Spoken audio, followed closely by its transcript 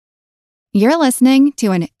You're listening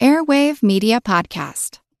to an Airwave Media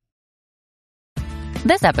Podcast.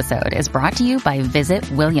 This episode is brought to you by Visit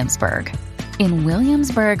Williamsburg. In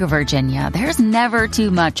Williamsburg, Virginia, there's never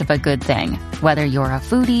too much of a good thing. Whether you're a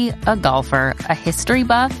foodie, a golfer, a history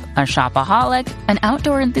buff, a shopaholic, an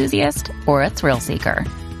outdoor enthusiast, or a thrill seeker,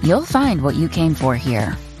 you'll find what you came for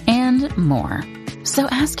here and more. So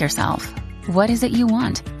ask yourself, what is it you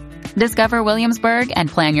want? Discover Williamsburg and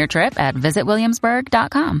plan your trip at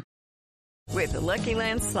visitwilliamsburg.com. With the Lucky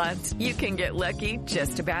Land Slots, you can get lucky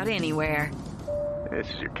just about anywhere.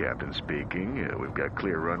 This is your captain speaking. We've got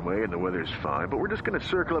clear runway and the weather's fine, but we're just going to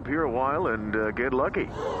circle up here a while and get lucky.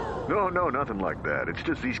 No, nothing like that. It's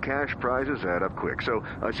just these cash prizes add up quick. So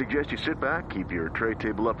I suggest you sit back, keep your tray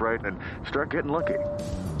table upright, and start getting lucky.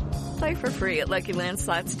 Play for free at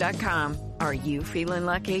LuckyLandSlots.com. Are you feeling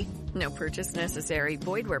lucky? No purchase necessary.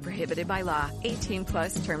 Void where prohibited by law. 18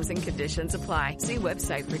 plus terms and conditions apply. See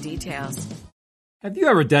website for details. Have you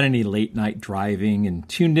ever done any late night driving and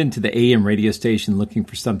tuned into the AM radio station looking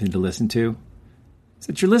for something to listen to?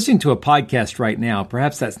 Since you're listening to a podcast right now,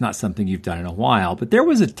 perhaps that's not something you've done in a while, but there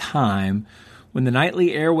was a time when the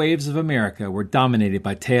nightly airwaves of America were dominated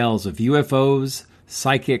by tales of UFOs,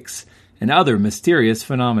 psychics, and other mysterious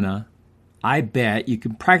phenomena. I bet you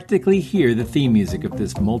can practically hear the theme music of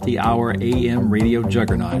this multi-hour AM radio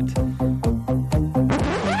juggernaut.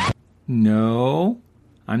 No,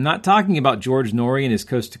 I'm not talking about George Noory and his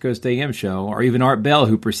Coast to Coast AM show, or even Art Bell,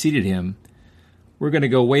 who preceded him. We're going to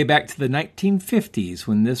go way back to the 1950s,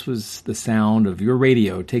 when this was the sound of your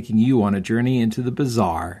radio taking you on a journey into the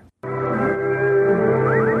bizarre.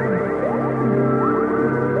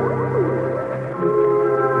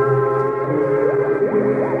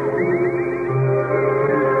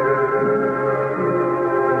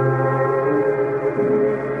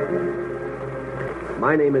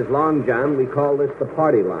 My name is Long John. We call this the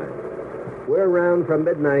party line. We're around from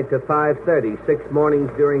midnight to 5:30, 6 mornings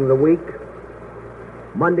during the week.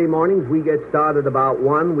 Monday mornings, we get started about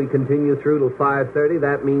 1. We continue through till 5:30.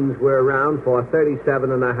 That means we're around for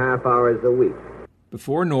 37 and a half hours a week.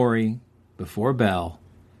 Before Noory, before Bell,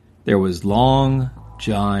 there was Long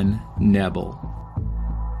John Nebel.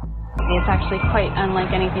 It's actually quite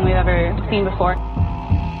unlike anything we've ever seen before.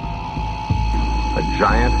 A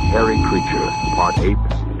giant, hairy creature, part ape,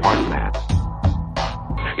 part man.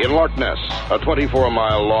 In Loch Ness, a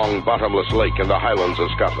 24-mile-long bottomless lake in the Highlands of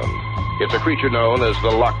Scotland. It's a creature known as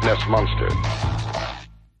the Loch Ness Monster.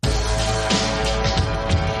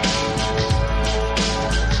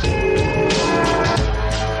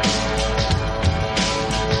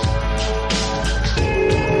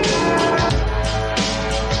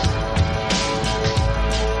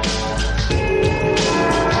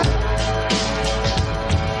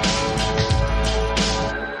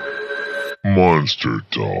 Monster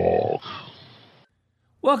Talk.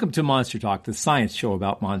 Welcome to Monster Talk, the science show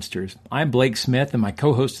about monsters. I'm Blake Smith, and my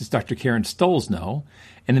co-host is Dr. Karen Stolzno.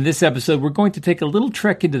 And in this episode, we're going to take a little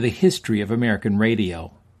trek into the history of American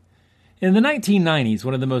radio. In the 1990s,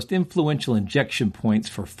 one of the most influential injection points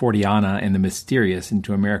for Forteana and the mysterious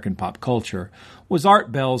into American pop culture was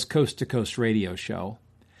Art Bell's Coast to Coast radio show.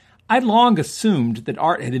 I'd long assumed that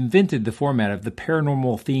Art had invented the format of the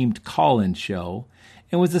paranormal-themed call-in show,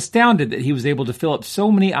 and was astounded that he was able to fill up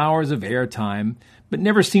so many hours of airtime, but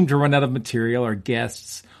never seemed to run out of material or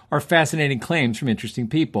guests or fascinating claims from interesting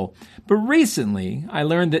people. But recently, I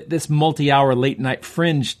learned that this multi-hour late-night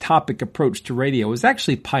fringe topic approach to radio was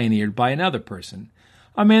actually pioneered by another person,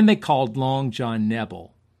 a man they called Long John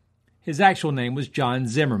Nebel. His actual name was John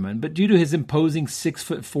Zimmerman, but due to his imposing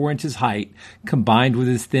 6'4" height, combined with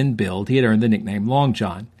his thin build, he had earned the nickname Long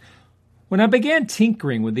John. When I began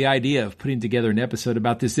tinkering with the idea of putting together an episode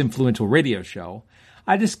about this influential radio show,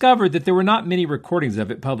 I discovered that there were not many recordings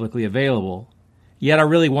of it publicly available. Yet I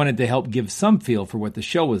really wanted to help give some feel for what the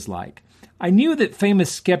show was like. I knew that famous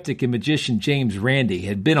skeptic and magician James Randi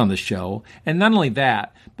had been on the show, and not only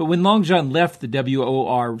that, but when Long John left the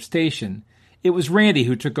WOR station, it was Randi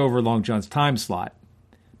who took over Long John's time slot.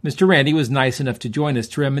 Mr. Randi was nice enough to join us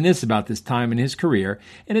to reminisce about this time in his career,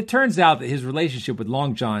 and it turns out that his relationship with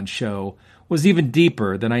Long John's show was even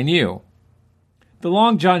deeper than I knew. The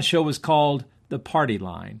Long John show was called The Party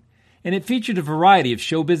Line, and it featured a variety of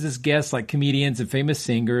show business guests like comedians and famous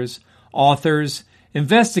singers, authors,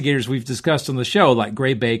 investigators we've discussed on the show like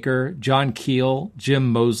Gray Baker, John Keel, Jim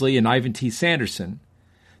Mosley, and Ivan T. Sanderson.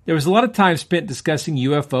 There was a lot of time spent discussing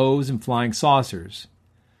UFOs and flying saucers.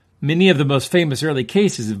 Many of the most famous early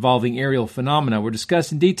cases involving aerial phenomena were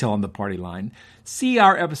discussed in detail on The Party Line. See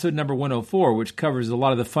our episode number 104, which covers a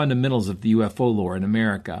lot of the fundamentals of the UFO lore in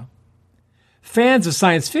America. Fans of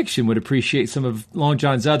science fiction would appreciate some of Long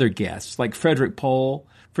John's other guests, like Frederik Pohl,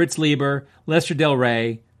 Fritz Leiber, Lester Del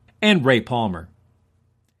Rey, and Ray Palmer.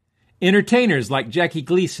 Entertainers like Jackie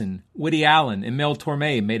Gleason, Woody Allen, and Mel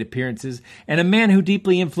Torme made appearances, and a man who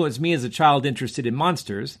deeply influenced me as a child interested in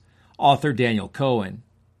monsters, author Daniel Cohen.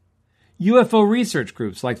 UFO research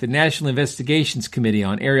groups like the National Investigations Committee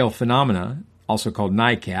on Aerial Phenomena, also called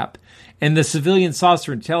NICAP, and the Civilian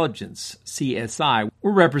Saucer Intelligence, CSI,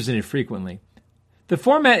 were represented frequently. The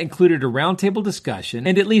format included a roundtable discussion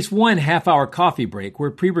and at least one half-hour coffee break where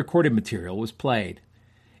pre-recorded material was played.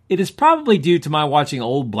 It is probably due to my watching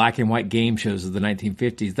old black and white game shows of the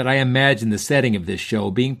 1950s that I imagine the setting of this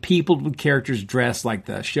show being peopled with characters dressed like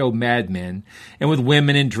the show Mad Men, and with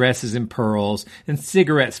women in dresses and pearls, and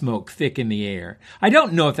cigarette smoke thick in the air. I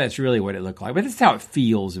don't know if that's really what it looked like, but that's how it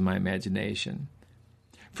feels in my imagination.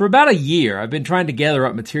 For about a year, I've been trying to gather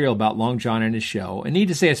up material about Long John and his show, and need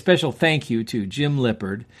to say a special thank you to Jim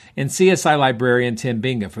Lippard and CSI librarian Tim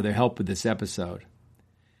Binga for their help with this episode.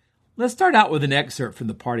 Let's start out with an excerpt from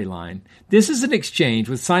the Party Line. This is an exchange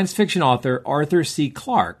with science fiction author Arthur C.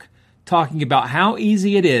 Clarke, talking about how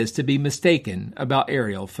easy it is to be mistaken about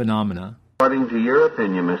aerial phenomena. According to your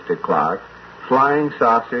opinion, Mr. Clarke, flying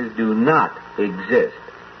saucers do not exist,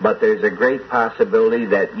 but there's a great possibility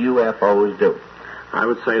that UFOs do. I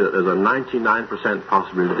would say that there's a 99%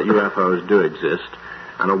 possibility that UFOs do exist,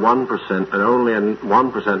 and only a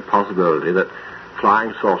 1% possibility that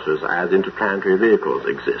flying saucers as interplanetary vehicles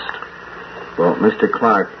exist. Well, Mr.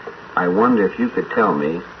 Clarke, I wonder if you could tell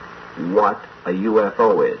me what a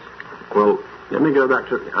UFO is. Well, I'll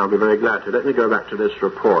be very glad to. Let me go back to this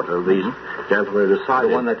report of these gentlemen who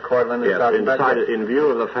decided... The one that Cortland is talking about? Decided, in view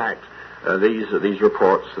of the fact, these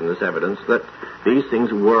reports and this evidence, that these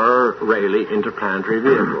things were really interplanetary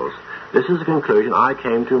vehicles. This is a conclusion I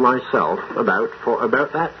came to myself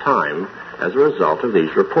about that time as a result of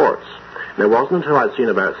these reports. And it wasn't until I'd seen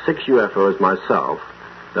about 6 UFOs myself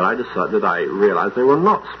that I realized they were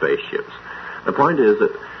not spaceships. The point is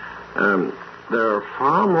that there are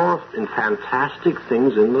far more fantastic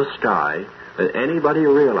things in the sky than anybody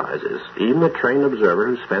realizes, even a trained observer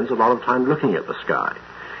who spends a lot of time looking at the sky.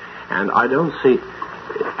 And I don't see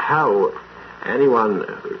how anyone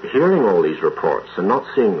hearing all these reports and not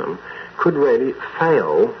seeing them could really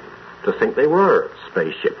fail to think they were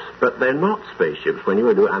spaceships. But they're not spaceships when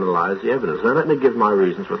you do analyze the evidence. Now, let me give my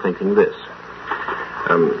reasons for thinking this.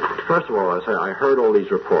 First of all, I heard all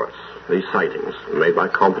these reports, these sightings, made by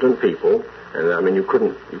competent people, and I mean, you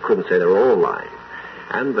couldn't say they were all lying.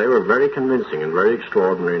 And they were very convincing and very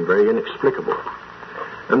extraordinary and very inexplicable.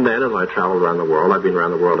 And then, as I traveled around the world, I've been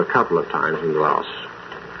around the world a couple of times in the last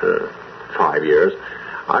 5 years,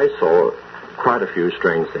 I saw quite a few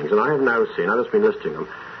strange things. And I have now seen, I've just been listing them,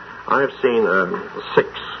 I have seen 6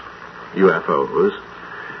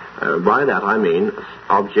 UFOs. By that I mean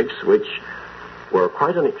objects which were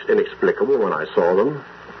quite inexplicable when I saw them,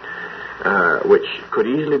 which could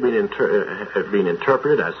easily have been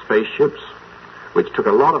interpreted as spaceships, which took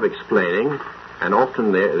a lot of explaining, and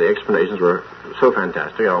often the explanations were so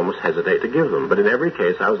fantastic I almost hesitate to give them. But in every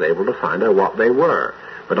case I was able to find out what they were.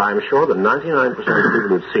 But I'm sure that 99% of the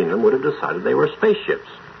people who'd seen them would have decided they were spaceships,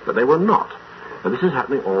 but they were not. And this is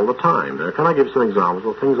happening all the time. Now, can I give some examples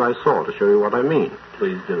of things I saw to show you what I mean?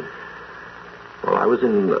 Please do. Well, I was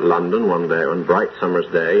in London one day, on bright summer's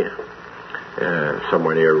day,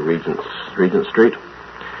 somewhere near Regent Street,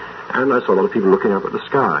 and I saw a lot of people looking up at the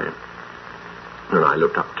sky. And I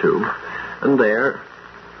looked up too, and there,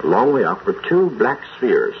 a long way up, were 2 black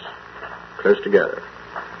spheres, close together,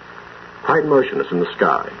 quite motionless in the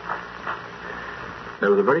sky. There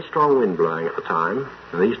was a very strong wind blowing at the time,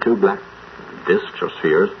 and these 2 black discs or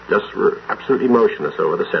spheres just were absolutely motionless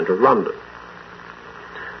over the center of London.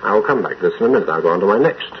 I will come back to this in a minute. I'll go on to my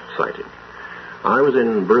next sighting. I was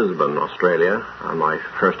in Brisbane, Australia, on my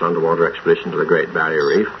first underwater expedition to the Great Barrier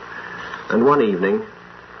Reef, and one evening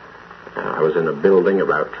I was in a building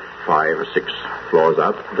about 5 or 6 floors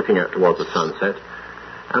up, looking out towards the sunset,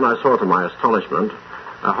 and I saw to my astonishment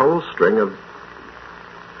a whole string of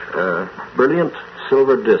brilliant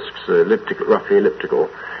silver discs, roughly elliptical,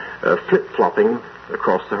 flip-flopping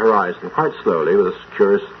across the horizon quite slowly with a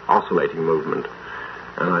curious oscillating movement.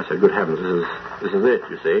 And I said, good heavens, this is it,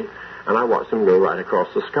 you see. And I watched them go right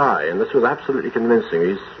across the sky, and this was absolutely convincing,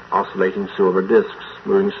 these oscillating silver discs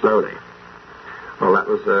moving slowly. Well, that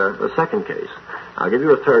was the second case. I'll give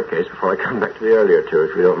you a third case before I come back to the earlier 2,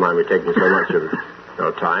 if you don't mind me taking so much of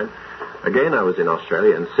your time. Again, I was in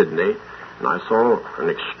Australia, in Sydney, and I saw an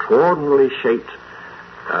extraordinarily shaped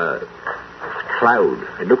cloud.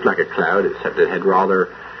 It looked like a cloud, except it had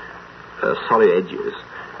rather solid edges.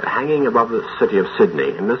 hanging above the city of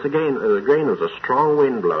Sydney. And this again was a strong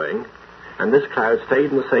wind blowing, and this cloud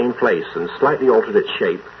stayed in the same place and slightly altered its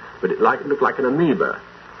shape, but it looked like an amoeba.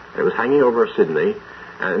 It was hanging over Sydney,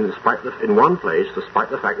 and in one place, despite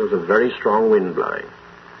the fact there was a very strong wind blowing.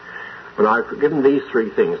 But I've given these three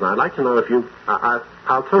things, and I'd like to know if you...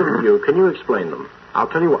 I'll tell them to you. Can you explain them? I'll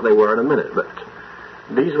tell you what they were in a minute, but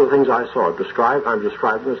these are the things I saw. I'm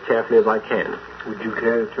describing them as carefully as I can. Would you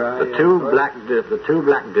care to try? The two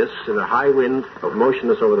black discs in a high wind,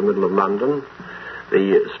 motionless over the middle of London.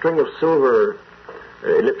 The string of silver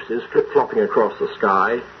ellipses flip-flopping across the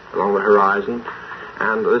sky along the horizon.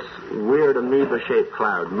 And this weird amoeba-shaped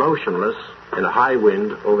cloud, motionless in a high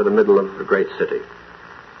wind over the middle of the great city.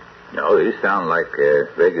 No, these sound like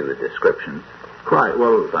regular descriptions. Quite,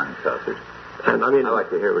 well... Flying saucers. And I mean... I'd like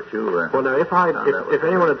to hear what you... well, now, if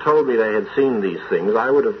anyone had told me they had seen these things, I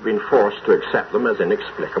would have been forced to accept them as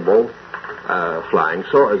inexplicable flying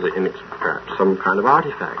saucers, perhaps some kind of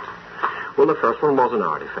artifact. Well, the first one was an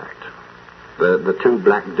artifact. The two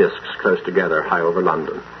black discs close together, high over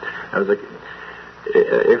London.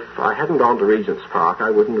 If I hadn't gone to Regent's Park,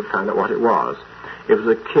 I wouldn't have found out what it was. It was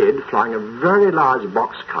a kid flying a very large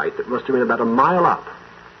box kite that must have been about a mile up.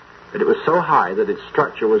 But it was so high that its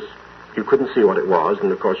structure was... You couldn't see what it was,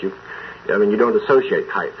 and of course you don't associate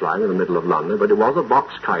kite flying in the middle of London, but it was a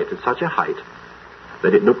box kite at such a height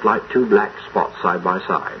that it looked like two black spots side by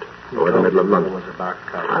side over the middle of London. Was a box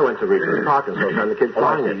kite. I went to Regent's Park and saw the kid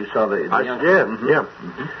flying it. You saw the... Yeah.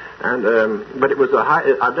 And, but it was a high...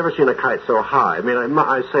 I've never seen a kite so high. I mean,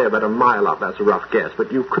 I say about a mile up, that's a rough guess,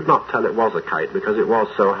 but you could not tell it was a kite because it was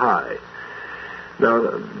so high. Now,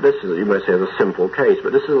 this is, you may say, is a simple case,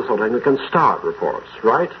 but this is the sort of thing that can start reports,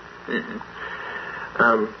 right?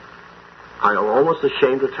 Mm-hmm. I'm almost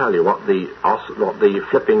ashamed to tell you what the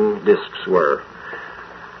flipping discs were,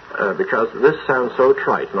 because this sounds so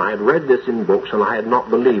trite, and I had read this in books and I had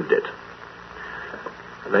not believed it.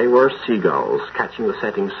 They were seagulls catching the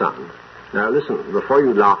setting sun. Now listen, before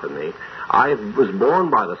you laugh at me, I was born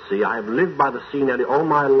by the sea. I have lived by the sea nearly all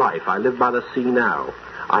my life. I live by the sea now.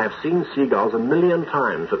 I have seen seagulls 1,000,000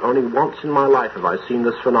 times, but only once in my life have I seen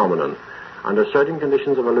this phenomenon. Under certain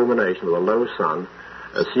conditions of illumination with a low sun,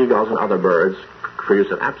 seagulls and other birds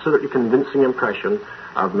produce an absolutely convincing impression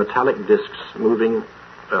of metallic discs moving,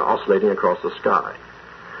 oscillating across the sky.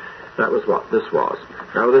 That was what this was.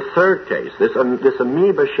 Now, the third case, this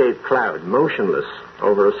amoeba-shaped cloud, motionless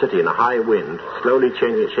over a city in a high wind, slowly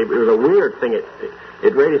changing its shape. It was a weird thing.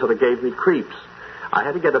 It really sort of gave me creeps. I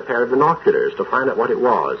had to get a pair of binoculars to find out what it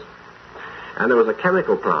was. And there was a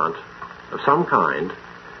chemical plant of some kind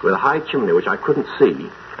with a high chimney, which I couldn't see,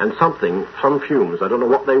 and some fumes, I don't know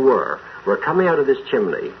what they were coming out of this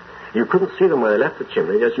chimney. You couldn't see them when they left the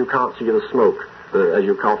chimney, as you can't see the smoke, as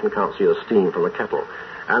you often can't see the steam from a kettle.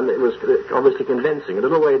 And it was obviously condensing a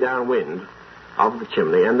little way downwind of the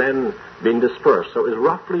chimney and then being dispersed. So it was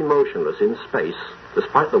roughly motionless in space,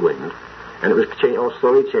 despite the wind, and it was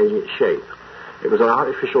slowly changing its shape. It was an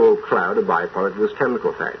artificial cloud, a byproduct of this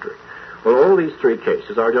chemical factory. Well, all these three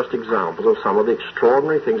cases are just examples of some of the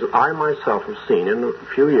extraordinary things that I myself have seen in a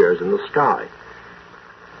few years in the sky.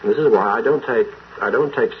 And this is why I don't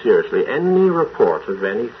take seriously any report of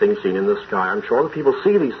anything seen in the sky. I'm sure that people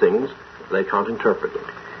see these things, they can't interpret them.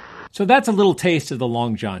 So that's a little taste of the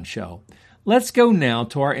Long John Show. Let's go now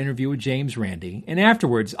to our interview with James Randi, and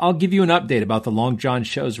afterwards I'll give you an update about the Long John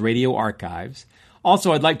Show's radio archives.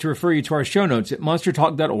 Also, I'd like to refer you to our show notes at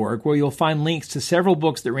monstertalk.org, where you'll find links to several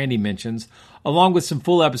books that Randi mentions, along with some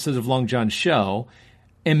full episodes of Long John's show,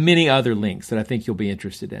 and many other links that I think you'll be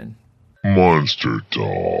interested in. Monster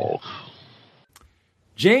Talk.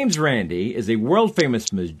 James Randi is a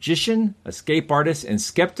world-famous magician, escape artist, and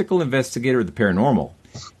skeptical investigator of the paranormal.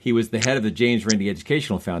 He was the head of the James Randi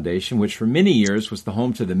Educational Foundation, which for many years was the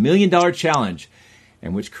home to the $1 Million Challenge,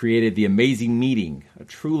 and which created the Amazing Meeting, a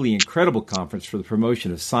truly incredible conference for the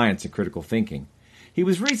promotion of science and critical thinking. He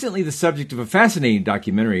was recently the subject of a fascinating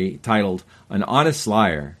documentary titled An Honest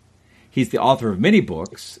Liar. He's the author of many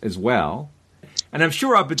books as well. And I'm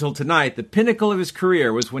sure up until tonight, the pinnacle of his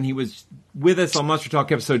career was when he was with us on Monster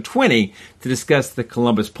Talk episode 20 to discuss the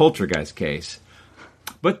Columbus poltergeist case.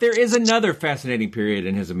 But there is another fascinating period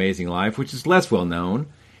in his amazing life, which is less well known.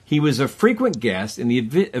 He was a frequent guest and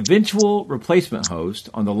the eventual replacement host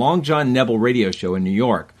on the Long John Nebel radio show in New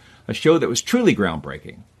York, a show that was truly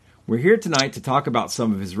groundbreaking. We're here tonight to talk about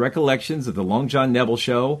some of his recollections of the Long John Nebel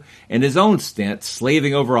show and his own stint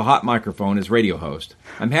slaving over a hot microphone as radio host.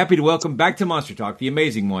 I'm happy to welcome back to Monster Talk, the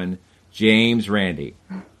amazing one, James Randi.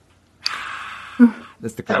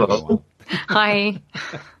 That's the crowd. Hi.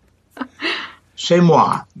 C'est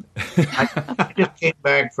moi. I just came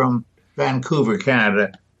back from Vancouver,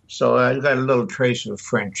 Canada, so I got a little trace of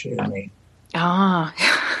French in me. Ah.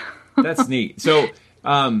 That's neat. So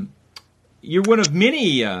you're one of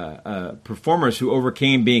many performers who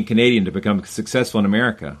overcame being Canadian to become successful in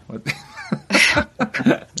America.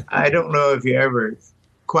 I don't know if you ever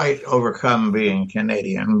quite overcome being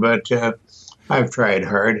Canadian, but I've tried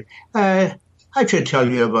hard. I should tell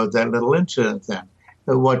you about that little incident then.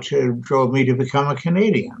 What drove me to become a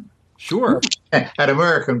Canadian. Sure. An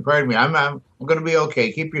American, pardon me. I'm going to be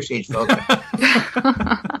okay. Keep your seats, folks.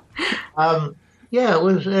 It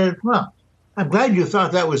was, well, I'm glad you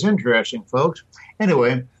thought that was interesting, folks.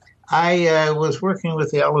 Anyway, I was working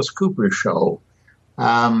with the Alice Cooper Show.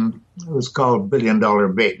 It was called $1 Billion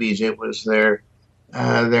Babies. It was their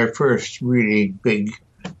first really big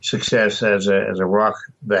success as a rock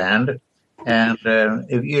band. And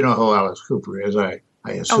if you know who Alice Cooper is,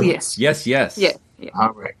 I assume. Oh, yes. Yes. Yeah.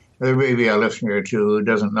 All right. There may be a listener or two who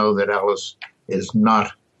doesn't know that Alice is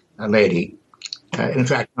not a lady. In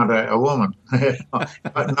fact, not a woman.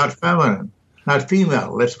 Not feminine. Not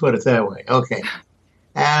female. Let's put it that way. Okay.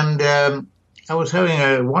 And I was having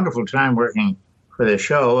a wonderful time working for the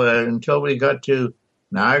show until we got to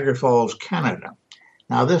Niagara Falls, Canada.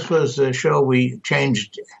 Now, this was a show we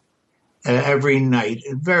changed every night,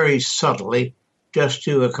 very subtly, just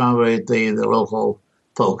to accommodate the local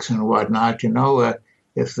folks and whatnot. You know,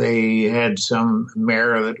 if they had some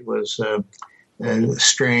mayor that was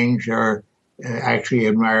strange or actually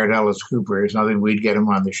admired Alice Cooper or something, we'd get him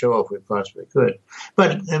on the show if we possibly could.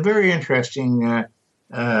 But a very interesting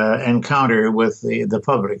encounter with the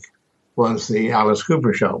public was the Alice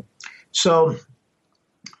Cooper Show. So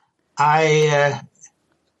I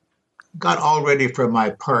got all ready for my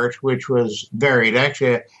part, which was varied.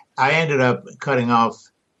 Actually, I ended up cutting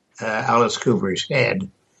off Alice Cooper's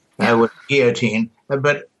head with a guillotine,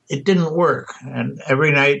 but it didn't work. And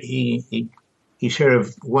every night he sort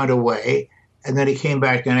of went away, and then he came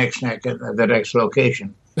back the next night at the next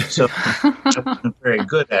location. So I wasn't very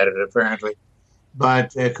good at it, apparently.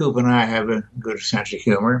 But Coop and I have a good sense of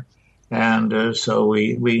humor, and so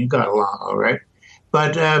we got along all right.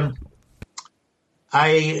 But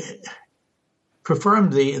I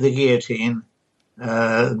performed the guillotine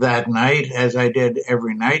that night, as I did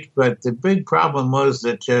every night. But the big problem was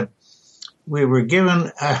that we were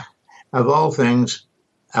given, of all things,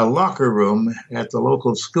 a locker room at the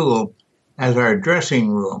local school as our dressing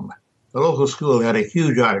room. The local school had a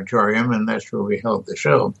huge auditorium, and that's where we held the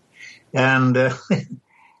show. And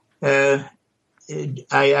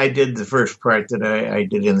I did the first part that I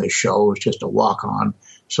did in the show. It was just a walk-on,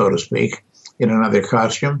 so to speak, in another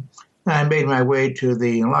costume. I made my way to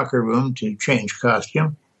the locker room to change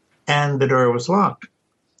costume, and the door was locked.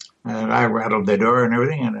 And I rattled the door and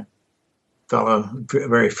everything, and a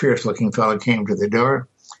very fierce-looking fellow came to the door,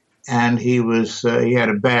 and he had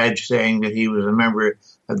a badge saying that he was a member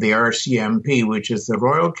of the RCMP, which is the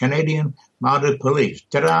Royal Canadian Mounted Police,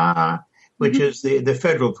 ta-da, which is the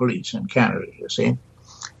federal police in Canada, you see,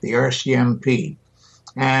 the RCMP.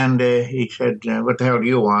 And he said, what the hell do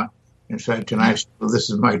you want? And said, and I said, well, this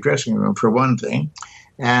is my dressing room for one thing,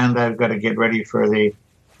 and I've got to get ready for the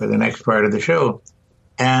next part of the show.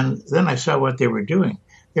 And then I saw what they were doing.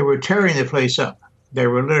 They were tearing the place up. They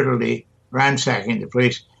were literally ransacking the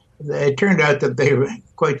place. It turned out that they were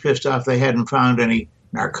quite pissed off they hadn't found any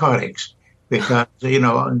narcotics, because, you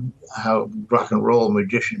know, how rock and roll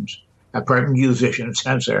musicians,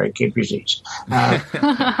 I'm sorry, keep your seats.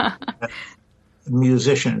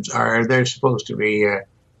 Musicians they're supposed to be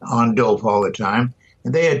on dope all the time.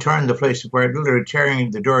 And they had torn the place apart, literally tearing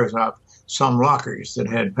the doors off some lockers that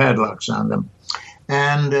had padlocks on them.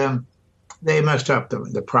 And they messed up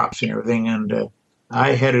the props and everything. And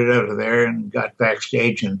I headed out of there and got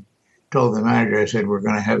backstage and told the manager, I said, we're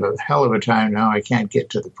going to have a hell of a time now. I can't get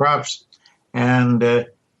to the props. And the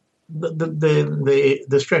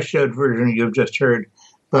stretched out version you've just heard,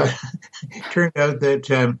 but it turned out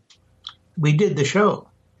that we did the show.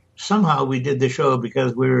 Somehow we did the show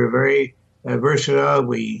because we were very versatile.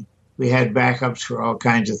 We had backups for all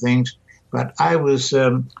kinds of things. But I was,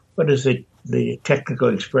 what is the technical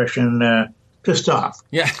expression, pissed off.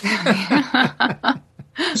 Yeah.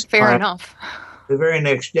 Fair enough. The very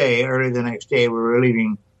next day, early the next day, we were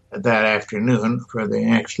leaving that afternoon for the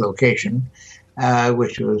next location,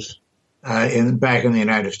 which was back in the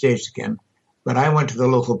United States again. But I went to the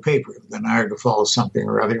local paper, the Niagara Falls something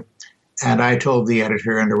or other, and I told the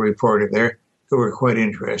editor and the reporter there, who were quite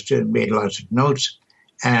interested and made lots of notes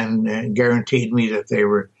and guaranteed me that they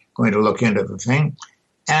were going to look into the thing.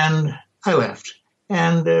 And I left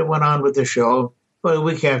and went on with the show. But a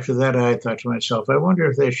week after that, I thought to myself, I wonder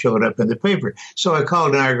if they showed up in the paper. So I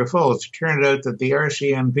called Niagara Falls. It turned out that the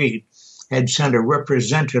RCMP had sent a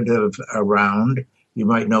representative around. You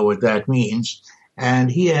might know what that means.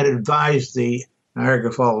 And he had advised the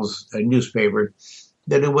Niagara Falls newspaper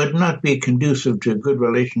that it would not be conducive to good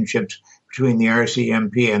relationships between the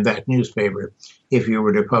RCMP and that newspaper if you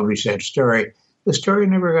were to publish that story. The story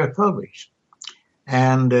never got published.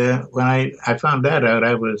 And when I found that out,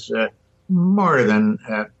 I was more than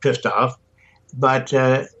pissed off. But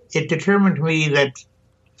it determined me that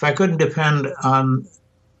if I couldn't depend on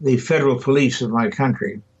the federal police of my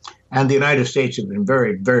country, and the United States have been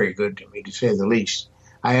very, very good to me, to say the least.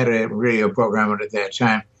 I had a radio program at that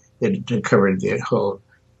time that covered the whole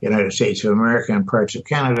United States of America and parts of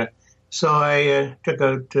Canada. So I took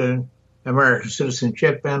out American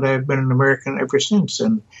citizenship, and I've been an American ever since.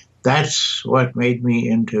 And that's what made me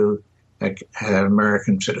into an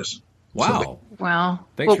American citizen. Wow. Wow.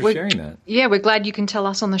 Thanks for sharing that. Yeah, we're glad you can tell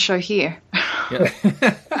us on the show here.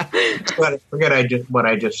 But forget what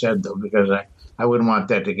I just said, though, because I wouldn't want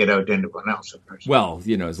that to get out to anyone else. Well,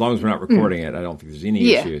 as long as we're not recording it, I don't think there's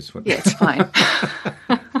any issues. Yeah, it's fine.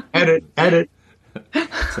 Edit.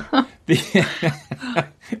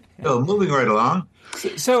 So, moving right along.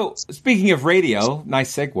 So, speaking of radio,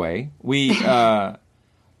 nice segue.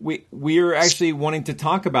 We're actually wanting to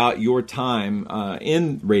talk about your time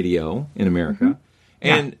in radio in America. Mm-hmm.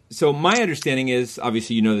 And so my understanding is,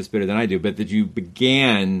 obviously you know this better than I do, but that you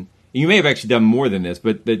began, you may have actually done more than this,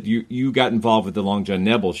 but that you got involved with the Long John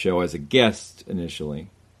Nebel show as a guest initially.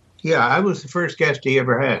 Yeah, I was the first guest he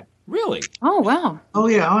ever had. Really? Oh, wow. Oh,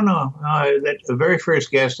 yeah. Oh, no. That's the very first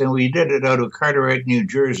guest, and we did it out of Carteret, New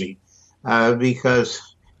Jersey, because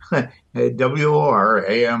WOR,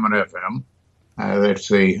 AM and FM, that's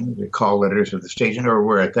the call letters of the station, or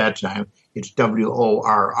were at that time. It's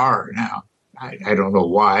WORR now. I don't know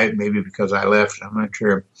why. Maybe because I left. I'm not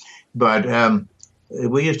sure. But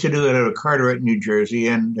we used to do it out of Carteret, New Jersey,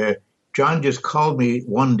 and John just called me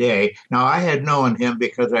one day. Now, I had known him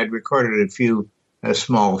because I'd recorded a few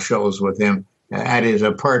small shows with him at his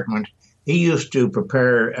apartment. He used to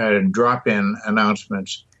prepare drop-in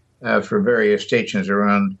announcements for various stations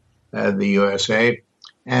around the USA,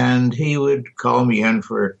 and he would call me in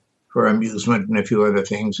for amusement and a few other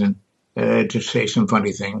things, and to say some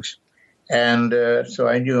funny things. And so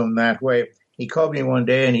I knew him that way. He called me one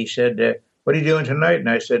day and he said, what are you doing tonight? And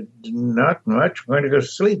I said, not much. I'm going to go to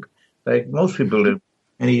sleep, like most people do.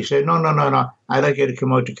 And he said, no. I'd like you to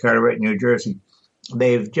come out to Carteret, New Jersey.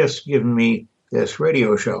 They've just given me this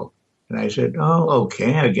radio show. And I said, oh,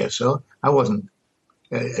 okay, I guess so. I wasn't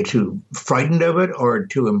too frightened of it or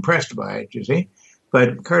too impressed by it, you see.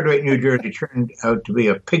 But Carteret, New Jersey turned out to be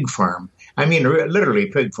a pig farm. I mean, literally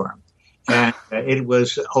pig farm. And it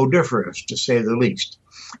was odoriferous, to say the least.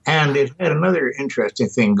 And it had another interesting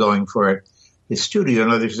thing going for it. The studio,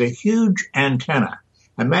 now there's a huge antenna.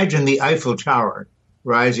 Imagine the Eiffel Tower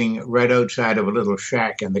rising right outside of a little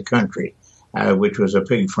shack in the country, which was a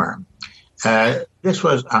pig farm. This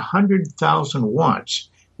was 100,000 watts.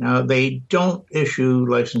 Now, they don't issue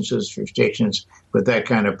licenses for stations with that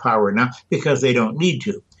kind of power now because they don't need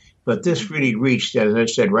to. But this really reached, as I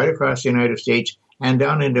said, right across the United States and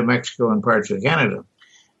down into Mexico and parts of Canada.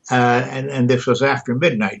 And this was after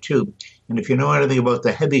midnight, too. And if you know anything about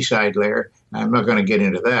the Heaviside Layer, I'm not going to get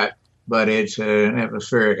into that, but it's an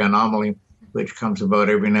atmospheric anomaly which comes about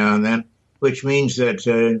every now and then, which means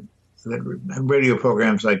that radio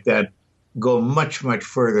programs like that go much, much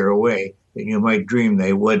further away than you might dream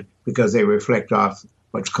they would because they reflect off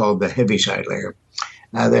what's called the Heaviside Layer.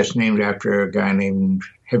 That's named after a guy named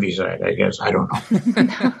Heaviside, I guess. I don't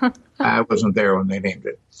know. I wasn't there when they named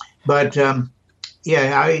it. But,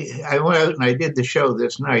 I went out and I did the show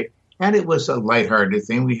this night, and it was a lighthearted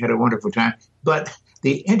thing. We had a wonderful time. But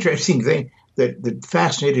the interesting thing that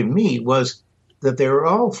fascinated me was that there were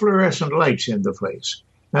all fluorescent lights in the place.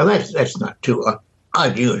 Now, that's not too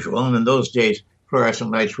unusual. And in those days,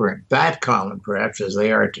 fluorescent lights weren't that common, perhaps, as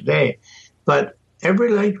they are today. But every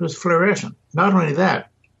light was fluorescent. Not only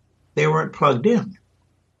that, they weren't plugged in.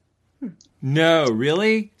 No,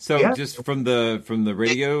 really? So just from the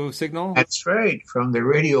radio signal? That's right, from the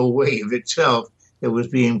radio wave itself that was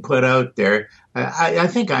being put out there. I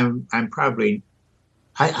think I'm probably,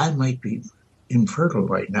 I might be infertile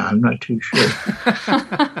right now. I'm not too sure.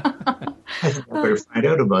 I think I better find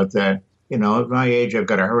out about that. You know, at my age, I've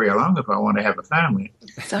got to hurry along if I want to have a family.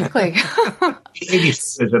 Exactly. 80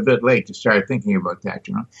 is a bit late to start thinking about that,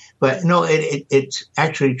 you know. But no, it's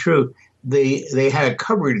actually true. They had a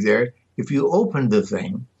cupboard there. If you opened the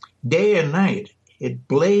thing, day and night, it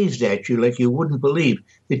blazed at you like you wouldn't believe.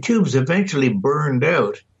 The tubes eventually burned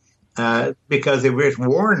out because they were just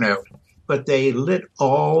worn out, but they lit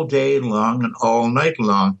all day long and all night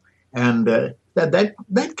long. And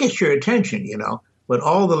that gets your attention, you know. But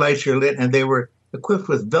all the lights are lit, and they were equipped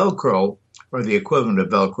with Velcro, or the equivalent of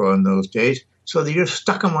Velcro in those days. So they just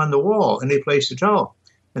stuck them on the wall any place at all,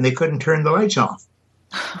 and they couldn't turn the lights off.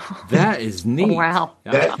 That is neat. Wow.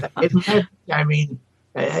 I mean,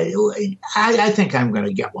 I think I'm going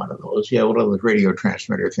to get one of those, one of those radio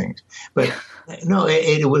transmitter things. But no,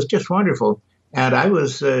 it was just wonderful. And I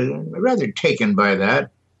was rather taken by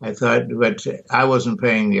that. I thought, but I wasn't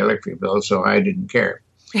paying the electric bill, so I didn't care.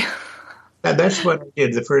 That's what I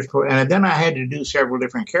did the first four. And then I had to do several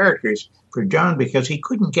different characters for John because he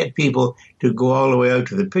couldn't get people to go all the way out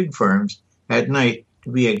to the pig farms at night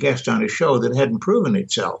to be a guest on a show that hadn't proven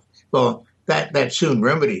itself. Well, that soon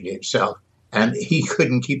remedied itself, and he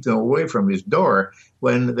couldn't keep them away from his door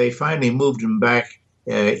when they finally moved him back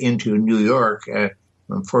into New York from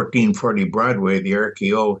 1440 Broadway, the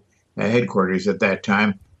RKO headquarters at that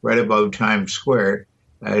time, right above Times Square,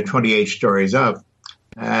 28 stories up.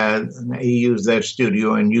 He used that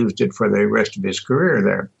studio and used it for the rest of his career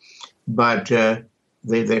there. But the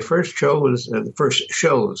first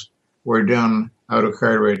shows were done out of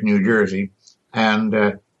Carteret, New Jersey,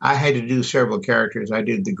 and I had to do several characters. I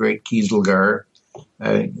did the great Kieselgar.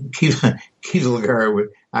 Kieselgar,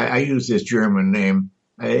 I used this German name.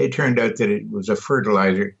 It turned out that it was a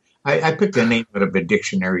fertilizer. I picked the name out of a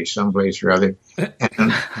dictionary someplace or other.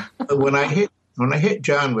 And when I hit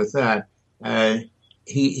John with that,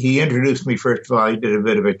 he introduced me, first of all. He did a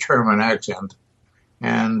bit of a German accent.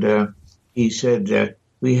 And he said,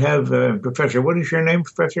 we have Professor, what is your name,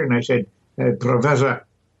 Professor? And I said, Professor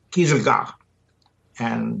Kieselgar.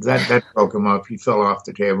 And that broke him up. He fell off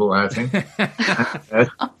the table laughing.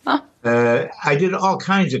 I did all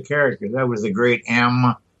kinds of characters. I was the great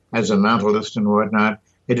M as a mentalist and whatnot.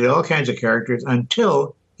 I did all kinds of characters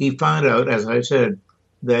until he found out, as I said,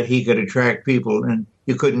 that he could attract people and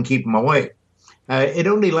you couldn't keep him away. It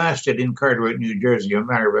only lasted in Carteret, New Jersey, a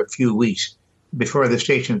matter of a few weeks before the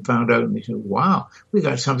station found out, and they said, wow, we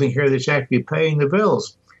got something here that's actually paying the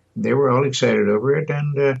bills. They were all excited over it,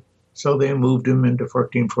 and so they moved him into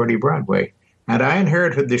 1440 Broadway. And I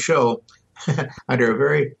inherited the show under a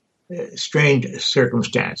very strange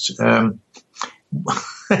circumstance. One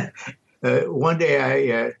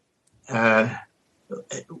day for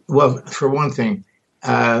one thing,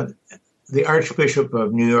 the Archbishop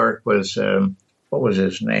of New York was, what was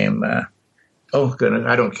his name? Oh, goodness,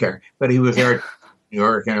 I don't care. But he was Archbishop of New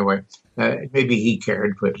York anyway. Maybe he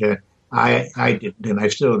cared, but I didn't, and I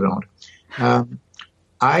still don't.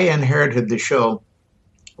 I inherited the show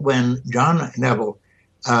when John Neville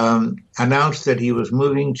announced that he was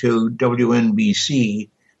moving to WNBC,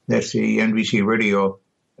 that's the NBC radio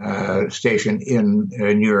station in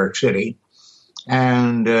New York City,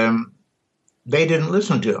 and they didn't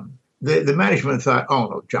listen to him. The management thought, oh,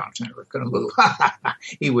 no, John's never going to move.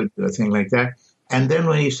 He wouldn't do a thing like that. And then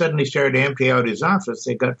when he suddenly started to empty out his office,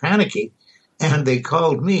 they got panicky, and they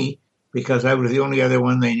called me because I was the only other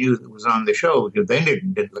one they knew that was on the show, because they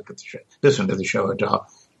didn't look at the show, listen to the show at all.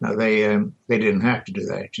 Now, they didn't have to do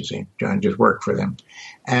that, you see. John just worked for them.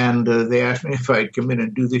 And they asked me if I'd come in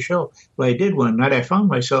and do the show. Well, I did one night. I found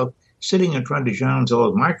myself sitting in front of John's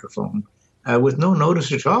old microphone with no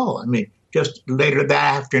notice at all. I mean, just later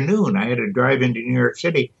that afternoon, I had to drive into New York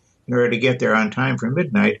City in order to get there on time for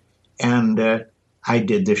midnight, and I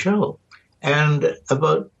did the show. And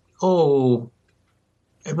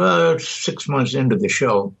about 6 months into the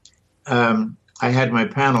show, I had my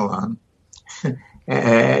panel on,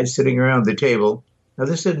 sitting around the table. Now,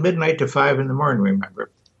 this is midnight to 5 in the morning, remember?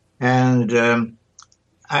 And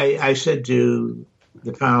I said to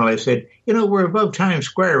the panel, I said, we're above Times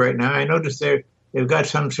Square right now. I noticed they've got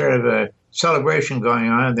some sort of a celebration going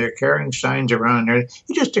on, and they're carrying signs around there. It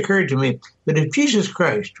just occurred to me that if Jesus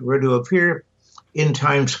Christ were to appear in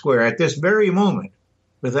Times Square at this very moment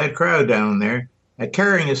with that crowd down there,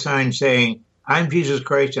 carrying a sign saying, I'm Jesus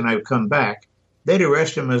Christ and I've come back, they'd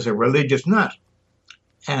arrest him as a religious nut.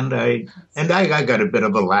 And I got a bit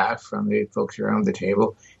of a laugh from the folks around the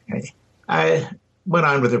table. I went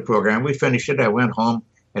on with the program. We finished it. I went home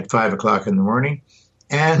at 5 o'clock in the morning.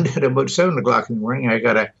 And at about 7 o'clock in the morning, I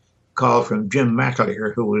got a call from Jim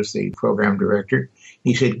McAleer, who was the program director.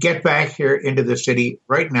 He said, get back here into the city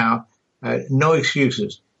right now. No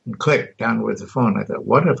excuses. And clicked down with the phone. I thought,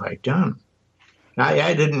 what have I done?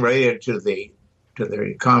 I didn't write it to the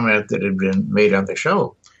comment that had been made on the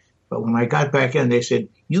show. But when I got back in, they said,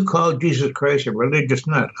 you called Jesus Christ a religious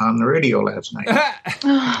nut on the radio last night.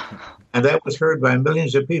 And that was heard by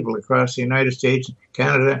millions of people across the United States,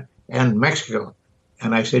 Canada, and Mexico.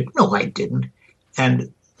 And I said, no, I didn't.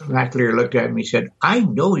 And McAleer looked at me and said, I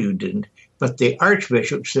know you didn't, but the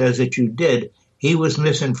Archbishop says that you did. He was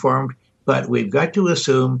misinformed, but we've got to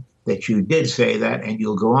assume that you did say that, and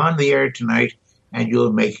you'll go on the air tonight and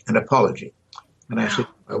you'll make an apology. And I said,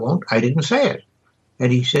 I won't. I didn't say it.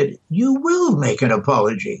 And he said, you will make an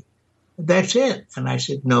apology. That's it. And I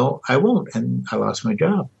said, no, I won't. And I lost my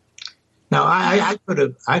job. Now, I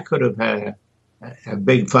could have had a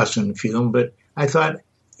big fuss and fume, but I thought,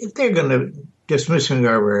 if they're going to dismiss me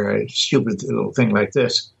over a stupid little thing like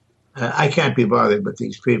this, I can't be bothered with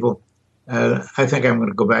these people. I think I'm going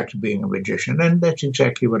to go back to being a magician. And that's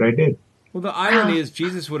exactly what I did. Well, the irony is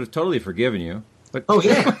Jesus would have totally forgiven you. But oh,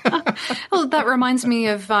 yeah. Well, that reminds me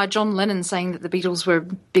of John Lennon saying that the Beatles were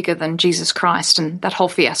bigger than Jesus Christ and that whole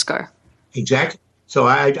fiasco. Exactly. So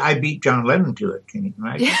I beat John Lennon to it. Can you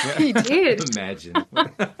imagine? Yeah, you did. Imagine.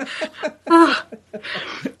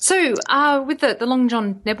 So with the Long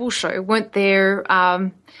John Nebel show, wasn't there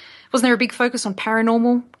a big focus on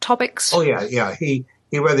paranormal topics? Oh, yeah. He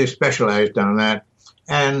rather specialized on that.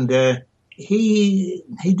 And he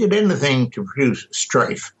did anything to produce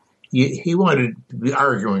strife. He wanted to be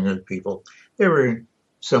arguing with people. There were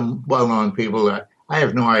some well-known people that I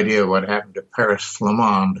have no idea what happened to Paris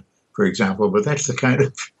Flamande, for example, but that's the kind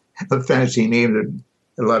of fancy name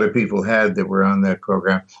that a lot of people had that were on that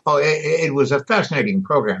program. Oh, it was a fascinating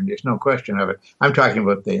program. There's no question of it. I'm talking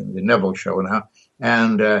about the Nebel show now.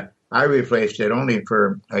 And I replaced it only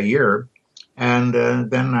for a year. And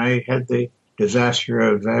then I had the disaster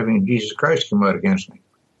of having Jesus Christ come out against me.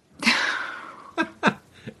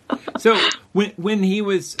 So when he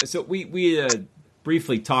was, so we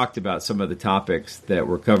briefly talked about some of the topics that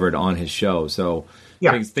were covered on his show. So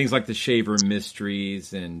things like the Shaver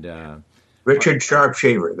Mysteries and Richard Sharp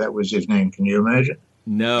Shaver, that was his name. Can you imagine?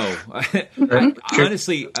 No,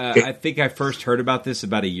 honestly, I think I first heard about this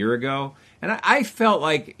about a year ago, and I felt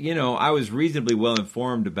like I was reasonably well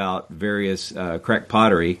informed about various crack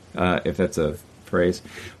pottery, if that's a phrase.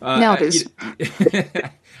 Now it is.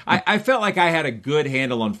 I felt like I had a good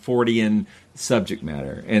handle on Fortean subject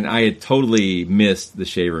matter, and I had totally missed the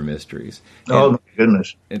Shaver Mysteries. Oh, my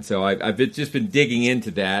goodness. And so I've just been digging into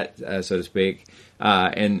that, so to speak,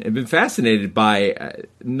 and I've been fascinated by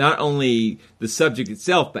not only the subject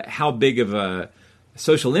itself, but how big of a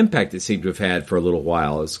social impact it seemed to have had for a little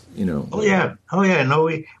while. Oh, yeah.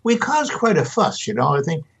 No, we caused quite a fuss, I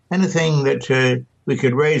think anything that we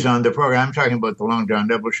could raise on the program, I'm talking about the Long John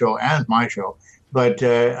Nebel show and my show, but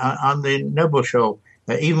on the Nebel show,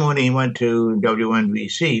 even when he went to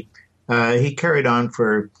WNBC, he carried on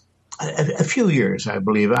for a few years, I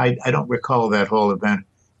believe. I don't recall that whole event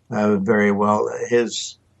very well,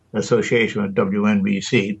 his association with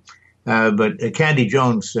WNBC. But Candy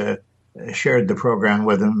Jones shared the program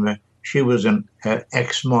with him. She was an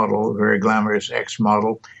ex-model, very glamorous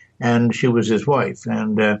ex-model, and she was his wife.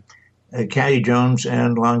 And Candy Jones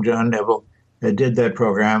and Long John Nebel did that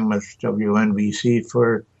program with WNBC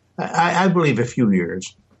for, I believe, a few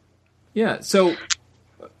years. Yeah. So,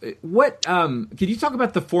 what? Could you talk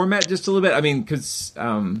about the format just a little bit? I mean, because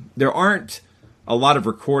there aren't a lot of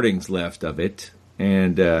recordings left of it,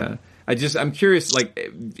 and I'm curious,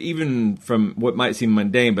 like, even from what might seem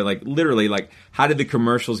mundane, but like literally, like, how did the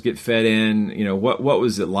commercials get fed in? What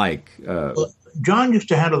was it like? Well, John used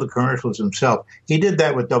to handle the commercials himself. He did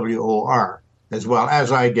that with WOR as well,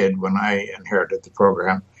 as I did when I inherited the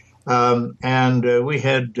program. And we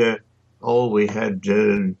had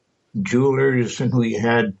jewelers, and we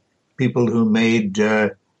had people who made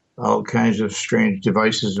all kinds of strange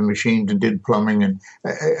devices and machines and did plumbing, and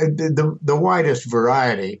the widest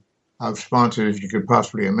variety of sponsors you could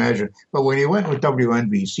possibly imagine. But when he went with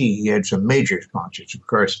WNBC, he had some major sponsors, of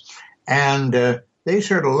course, and they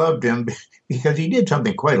sort of loved him because he did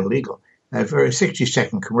something quite illegal. For a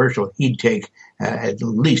 60-second commercial, he'd take at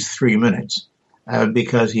least 3 minutes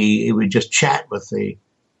because he would just chat with the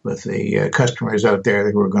customers out there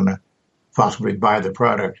who were going to possibly buy the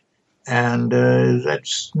product. And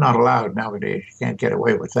that's not allowed nowadays. You can't get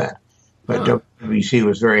away with that. But WNBC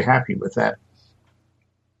was very happy with that.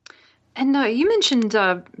 And you mentioned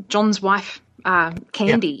John's wife,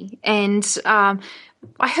 Candy, and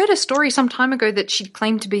I heard a story some time ago that she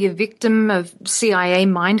claimed to be a victim of CIA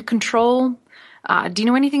mind control. Do you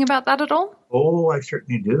know anything about that at all? Oh, I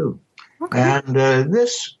certainly do. Okay. And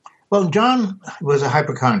John was a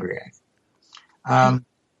hypochondriac. And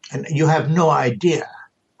you have no idea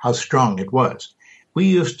how strong it was. We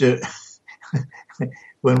used to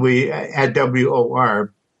when we at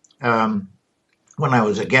WOR, when I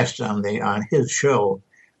was a guest on his show,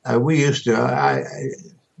 we used to.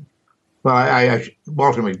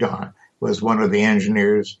 Walter McDonough was one of the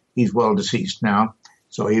engineers. He's well deceased now,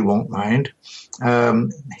 so he won't mind.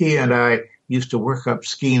 He and I used to work up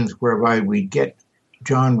schemes whereby we'd get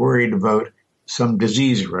John worried about some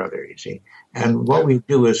disease or other, you see. And what we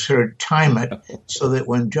do is sort of time it so that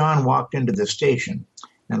when John walked into the station,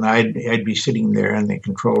 and I'd be sitting there in the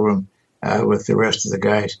control room with the rest of the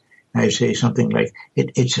guys, and I'd say something like,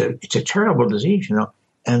 "It's a terrible disease, you know,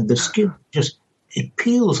 and the skin it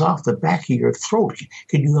peels off the back of your throat.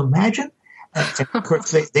 Can you imagine?" And of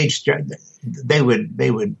course, they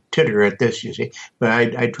would titter at this, you see, but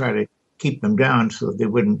I'd try to keep them down so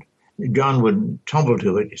that John wouldn't tumble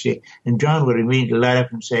to it, you see, and John would immediately light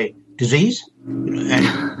up and say, "Disease?"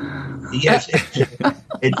 And yes,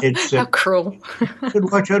 it's how cruel.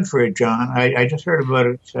 Should watch out for it, John. I just heard about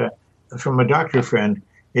it from a doctor friend.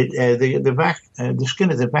 The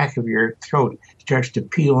skin at the back of your throat starts to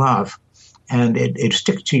peel off, and it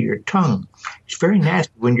sticks to your tongue. It's very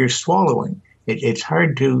nasty when you're swallowing. It's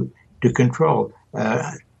hard to control.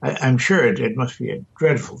 I'm sure it must be a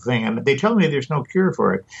dreadful thing, and they tell me there's no cure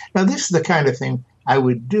for it. Now, this is the kind of thing we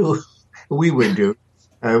would do.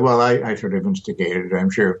 I sort of instigated it, I'm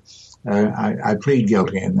sure. I plead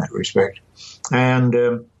guilty in that respect.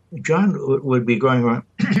 And John would be going on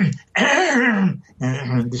and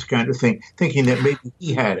this kind of thing, thinking that maybe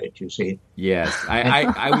he had it, you see. Yes.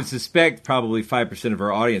 I would suspect probably 5% of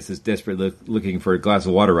our audience is desperately looking for a glass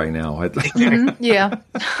of water right now. Yeah.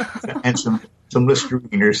 And some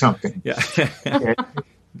Listerine or something. Yeah.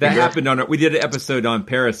 That happened we did an episode on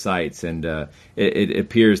parasites, and it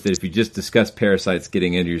appears that if you just discuss parasites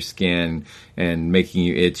getting into your skin and making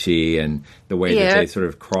you itchy and the way that they sort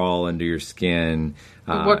of crawl under your skin.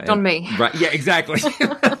 It worked on me. Right, yeah, exactly.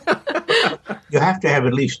 You have to have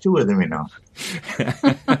at least two of them, you know.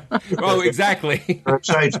 Oh, exactly.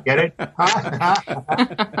 Parasites, get it? That's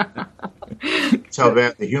how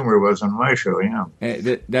bad the humor was on my show, yeah.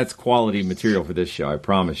 That's quality material for this show, I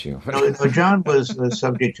promise you. No, John was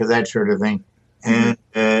subject to that sort of thing, and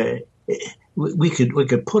we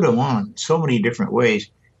could put him on so many different ways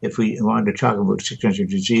if we wanted to talk about sickness or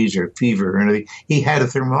disease or fever or anything. He had a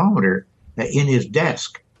thermometer in his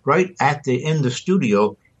desk, right in the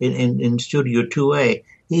studio, in Studio 2A.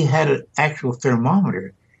 He had an actual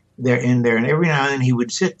thermometer there, and every now and then he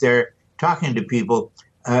would sit there talking to people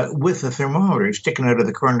with a thermometer sticking out of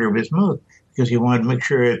the corner of his mouth because he wanted to make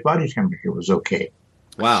sure his body temperature was okay.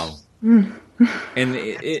 Wow. And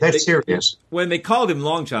that's serious. When they called him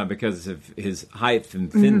Long John because of his height and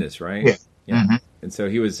thinness, right? Yeah. Mm-hmm. And so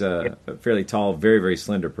he was a fairly tall, very, very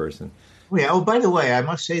slender person. Yeah. Oh, by the way, I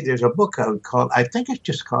must say there's a book out called, I think it's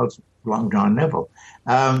just called Long John Neville.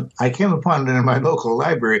 I came upon it in my local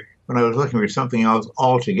library when I was looking for something else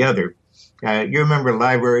altogether. You remember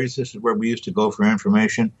libraries? This is where we used to go for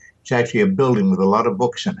information. It's actually a building with a lot of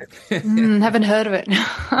books in it. Haven't heard of it.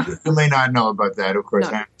 You may not know about that, of course.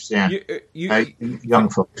 No. I understand. Young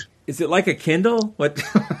folks. Is it like a Kindle? What?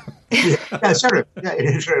 Yeah, sort of. Yeah, it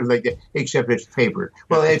is sort of like that, except it's paper.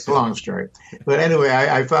 Well, it's a long story. But anyway,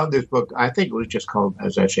 I found this book. I think it was just called,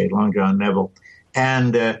 as I say, Long John Neville.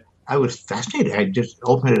 And I was fascinated. I just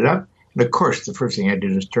opened it up. And, of course, the first thing I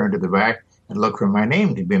did is turn to the back and look for my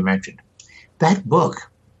name to be mentioned. That book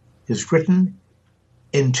is written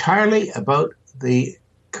entirely about the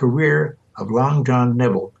career of Long John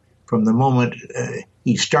Neville from the moment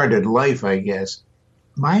he started life, I guess.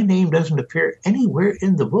 My name doesn't appear anywhere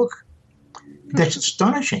in the book. That's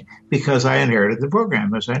astonishing because I inherited the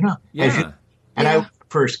program, as I know. Yeah. I was the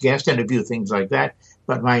first guest and a few things like that,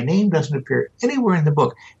 but my name doesn't appear anywhere in the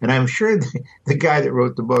book. And I'm sure the guy that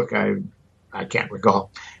wrote the book, I can't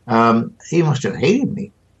recall, he must have hated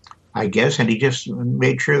me, I guess, and he just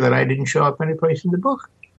made sure that I didn't show up anyplace in the book.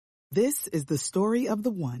 This is the story of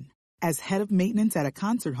the one. As head of maintenance at a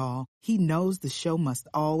concert hall, he knows the show must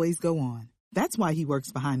always go on. That's why he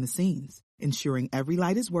works behind the scenes, ensuring every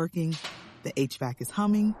light is working, the HVAC is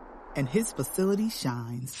humming, and his facility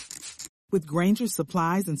shines. With Grainger's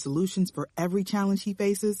supplies and solutions for every challenge he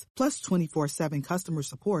faces, plus 24/7 customer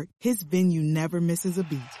support, his venue never misses a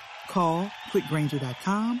beat. Call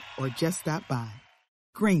quickgrainger.com or just stop by.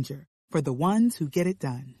 Grainger, for the ones who get it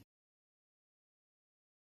done.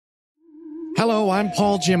 Hello, I'm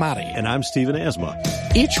Paul Giamatti. And I'm Stephen Asma.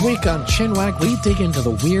 Each week on Chinwag, we dig into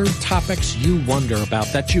the weird topics you wonder about,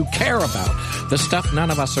 that you care about. The stuff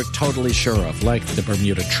none of us are totally sure of, like the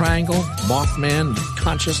Bermuda Triangle, Mothman,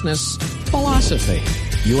 consciousness, philosophy,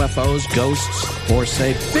 UFOs, ghosts, or,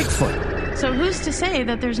 say, Bigfoot. So who's to say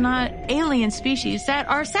that there's not alien species that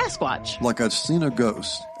are Sasquatch. Like I'd seen a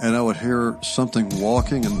ghost, and I would hear something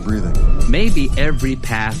walking and breathing. Maybe every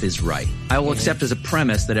path is right. I will accept as a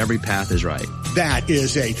premise that every path is right. That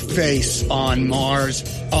is a face on Mars.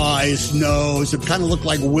 Eyes, nose. It kind of looked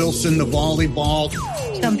like Wilson the volleyball.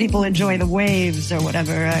 Some people enjoy the waves or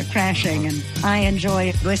whatever crashing, and I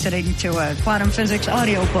enjoy listening to a quantum physics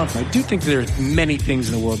audiobook. I do think there are many things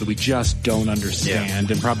in the world that we just don't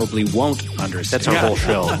understand and probably won't understand. That's our whole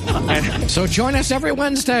show. So join us every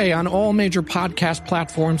Wednesday on all major podcast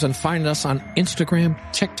platforms and find us on Instagram,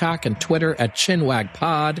 TikTok, and Twitter at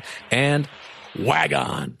ChinwagPod and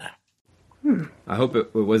Wagon. I hope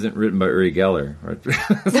it wasn't written by Uri Geller.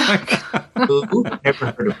 Never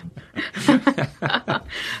heard of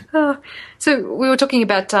him. So we were talking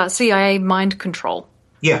about CIA mind control.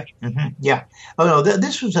 Yeah, yeah. Oh no,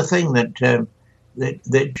 this was a thing that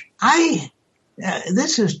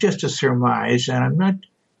this is just a surmise, and I'm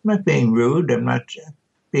not being rude. I'm not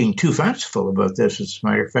being too fanciful about this. As a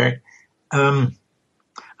matter of fact,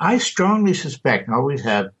 I strongly suspect, and always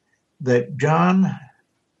have, that John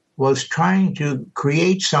was trying to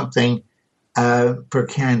create something for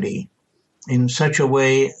Candy in such a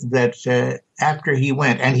way that after he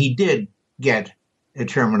went, and he did get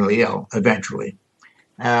terminally ill eventually,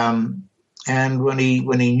 and when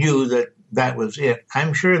he knew that was it,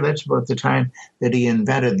 I'm sure that's about the time that he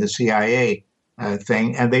invented the CIA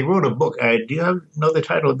thing, and they wrote a book. Do you know the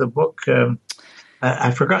title of the book?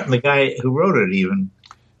 I've forgotten the guy who wrote it even.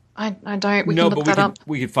 I don't. We can look that up.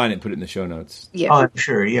 We could find it and put it in the show notes. Yeah. Oh,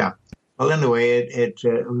 sure, yeah. Well, anyway, it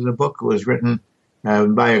was a book that was written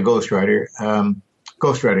by a ghostwriter.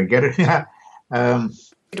 Ghostwriter, get it?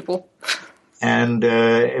 Beautiful. And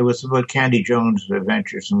it was about Candy Jones'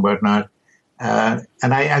 adventures and whatnot. And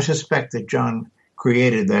I suspect that John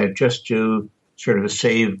created that just to sort of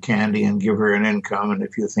save Candy and give her an income and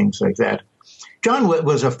a few things like that. John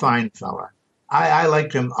was a fine fella. I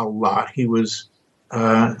liked him a lot. He was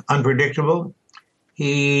unpredictable.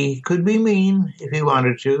 He could be mean if he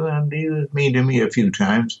wanted to, and he was mean to me a few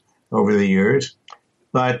times over the years.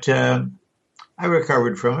 But I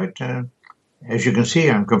recovered from it. As you can see,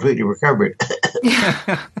 I'm completely recovered.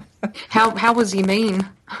 How was he mean?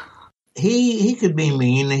 He could be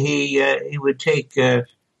mean. He would take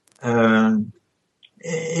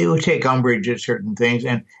umbrage at certain things,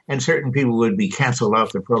 and certain people would be canceled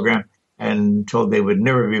off the program and told they would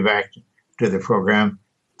never be back to the program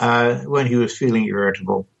when he was feeling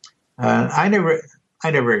irritable. I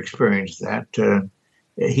never experienced that.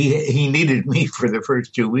 He needed me for the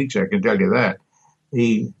first 2 weeks, I can tell you that.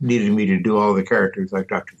 He needed me to do all the characters like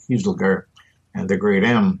Dr. Kieselgar and the Great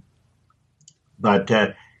M. But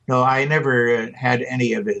no, I never had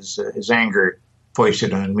any of his anger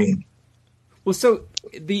foisted on me. Well, so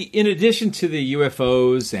in addition to the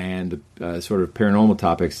UFOs and the sort of paranormal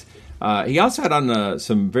topics, he also had on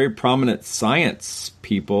some very prominent science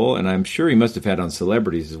people, and I'm sure he must have had on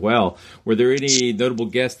celebrities as well. Were there any notable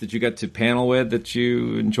guests that you got to panel with that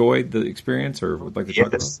you enjoyed the experience or would like to talk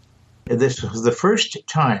about? This was the first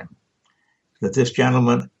time that this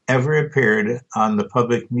gentleman ever appeared on the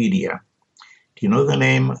public media. Do you know the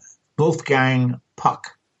name Wolfgang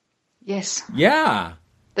Puck? Yes. Yeah.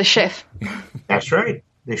 The chef. That's right.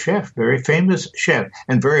 The chef, very famous chef,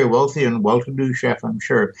 and very wealthy and well-to-do chef, I'm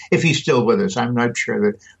sure. If he's still with us, I'm not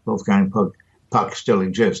sure that Wolfgang Puck still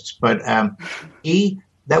exists. But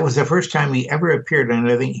that was the first time he ever appeared on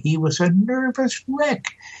anything. He was a nervous wreck.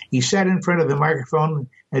 He sat in front of the microphone,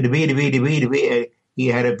 and he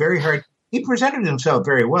had a very hard... He presented himself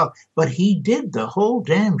very well, but he did the whole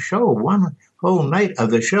damn show, one whole night of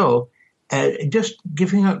the show, just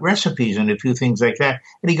giving out recipes and a few things like that.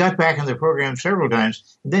 And he got back in the program several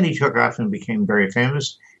times. And then he took off and became very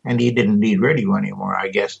famous, and he didn't need radio anymore, I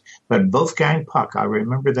guess. But Wolfgang Puck, I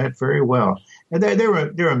remember that very well. And there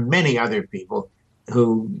were many other people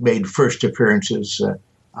who made first appearances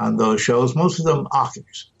on those shows, most of them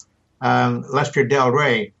authors. Lester Del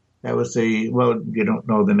Rey, that was you don't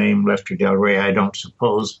know the name Lester Del Rey, I don't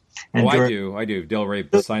suppose. And I do. Del Rey,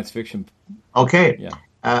 the science fiction. Okay. Yeah.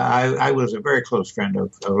 I was a very close friend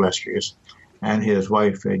of Lester's and his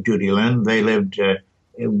wife, Judy Lynn. They lived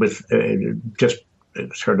with just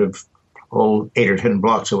sort of 8 or 10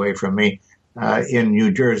 blocks away from me in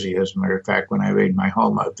New Jersey, as a matter of fact, when I made my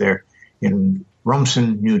home out there in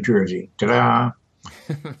Rumson, New Jersey. Ta-da!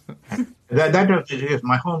 that doesn't exist.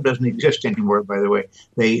 My home doesn't exist anymore, by the way.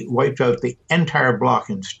 They wiped out the entire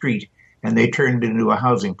block and street, and they turned it into a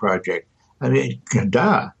housing project. I mean,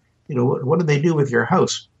 duh. You know, what do they do with your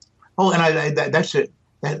house? Oh, and that's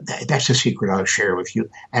a secret I'll share with you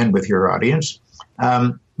and with your audience.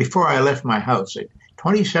 Before I left my house, I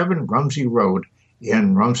 27 Rumsey Road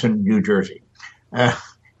in Rumson, New Jersey. You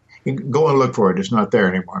can go and look for it. It's not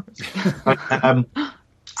there anymore. But,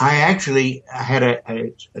 I actually had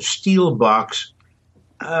a steel box.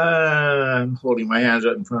 I'm holding my hands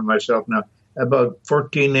up in front of myself now. About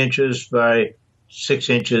 14 inches by 6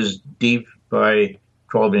 inches deep by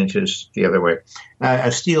 12 inches the other way.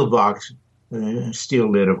 A steel box,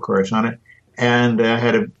 steel lid, of course, on it, and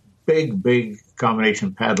had a big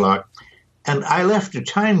combination padlock. And I left a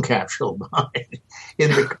time capsule behind in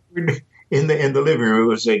the living room. It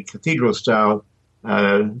was a cathedral-style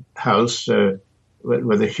house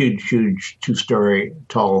with a huge 2-story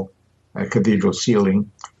tall cathedral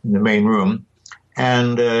ceiling in the main room,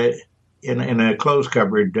 and in a clothes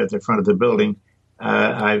cupboard at the front of the building,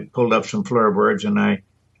 I pulled up some floorboards and I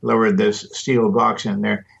lowered this steel box in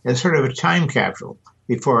there as sort of a time capsule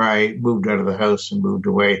before I moved out of the house and moved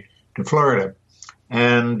away to Florida.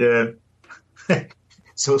 And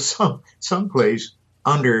so someplace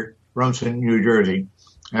under Rumson, New Jersey,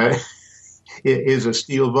 is a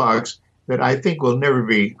steel box that I think will never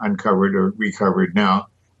be uncovered or recovered now,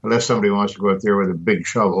 unless somebody wants to go out there with a big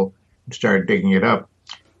shovel and start digging it up.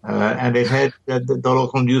 And it had the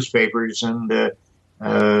local newspapers and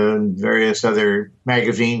various other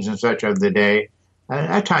magazines and such of the day,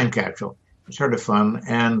 a time capsule. It's sort of fun.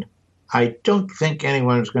 And I don't think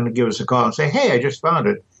anyone's going to give us a call and say, hey, I just found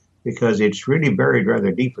it, because it's really buried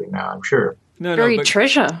rather deeply now, I'm sure. Buried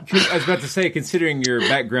treasure. I was about to say, considering your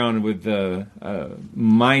background with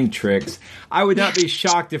mind tricks, I would not be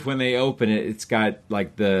shocked if when they open it, it's got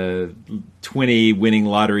like the 20 winning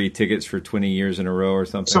lottery tickets for 20 years in a row or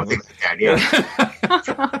something. Something like that, yeah.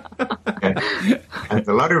 And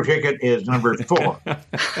the lottery ticket is number 4.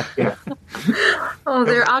 Yeah. Oh,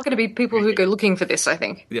 there are going to be people who go looking for this, I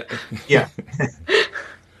think. Yeah.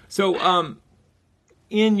 So,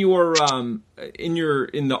 in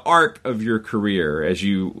the arc of your career, as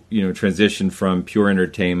you transition from pure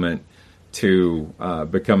entertainment to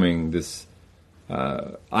becoming this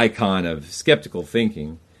icon of skeptical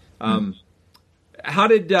thinking, how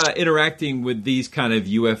did interacting with these kind of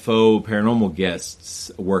UFO paranormal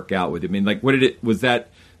guests work out with you? I mean, like, was that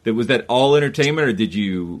all entertainment, or did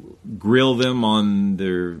you grill them on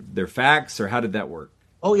their facts, or how did that work?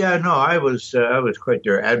 Oh yeah, no, I was quite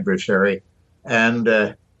their adversary. And,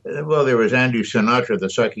 well, there was Andrew Sinatra,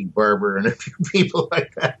 the psychic barber, and a few people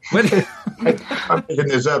like that. I'm making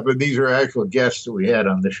this up, but these are actual guests that we had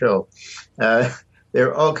on the show.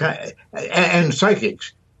 They're all kind and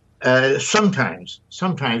psychics. Sometimes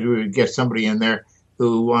we would get somebody in there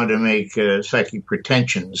who wanted to make psychic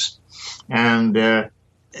pretensions. And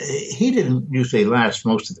he didn't usually last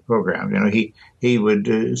most of the program. He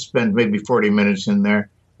would spend maybe 40 minutes in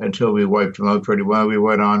there until we wiped him out pretty well. We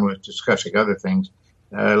went on with discussing other things.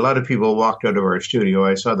 A lot of people walked out of our studio.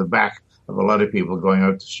 I saw the back of a lot of people going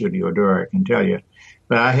out the studio door, I can tell you.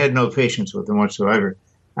 But I had no patience with them whatsoever.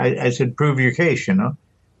 I said, prove your case, And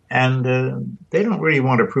they don't really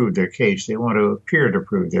want to prove their case. They want to appear to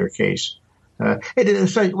prove their case.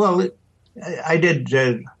 It's like, well, I did,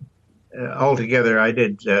 altogether, I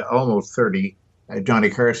did almost 30 Johnny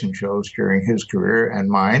Carson shows during his career and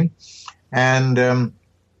mine. And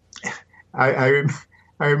I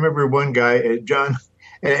remember one guy, Johnny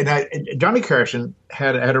Carson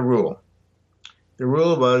had a rule. The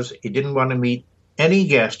rule was he didn't want to meet any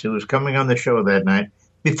guest who was coming on the show that night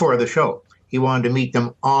before the show. He wanted to meet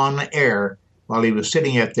them on air while he was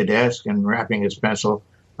sitting at the desk and rapping his pencil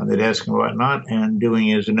on the desk and whatnot and doing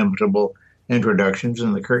his inimitable introductions,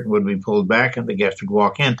 and the curtain would be pulled back and the guest would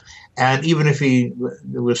walk in. And even if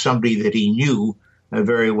there was somebody that he knew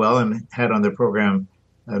very well and had on the program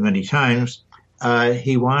many times,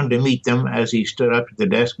 he wanted to meet them as he stood up at the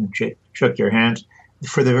desk and shook their hands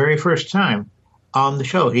for the very first time on the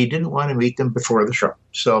show. He didn't want to meet them before the show.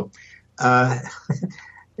 So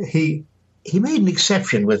he made an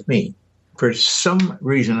exception with me. For some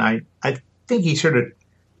reason, I think he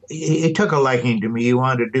took a liking to me. He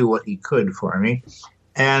wanted to do what he could for me.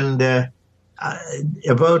 And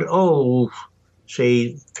about,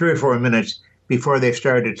 say, 3 or 4 minutes before they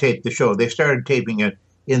started to tape the show, they started taping it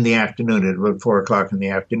in the afternoon at about 4 o'clock in the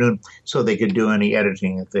afternoon, so they could do any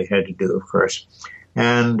editing that they had to do, of course.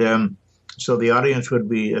 And so the audience would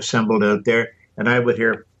be assembled out there, and I would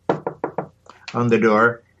hear on the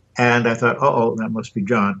door, and I thought, that must be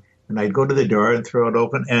John. And I'd go to the door and throw it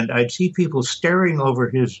open, and I'd see people staring over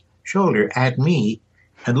his shoulder at me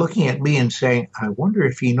and looking at me and saying, I wonder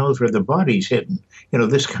if he knows where the body's hidden.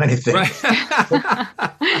 This kind of thing. Right.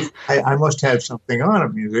 I must have something on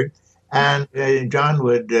him, And John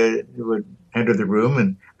would enter the room,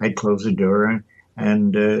 and I'd close the door,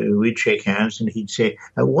 and we'd shake hands, and he'd say,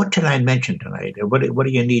 "What did I mention tonight? What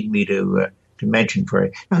do you need me to mention for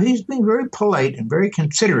you?" Now, he's been very polite and very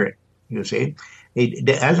considerate, you see.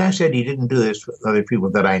 As I said, he didn't do this with other people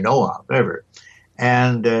that I know of, ever.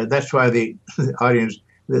 And that's why the audience,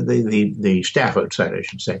 the staff outside, I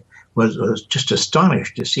should say, was just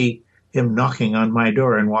astonished to see him knocking on my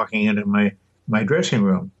door and walking into my dressing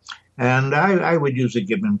room. And I would usually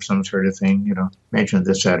give him some sort of thing, mention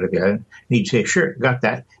this, that, or the other. He'd say, "Sure, got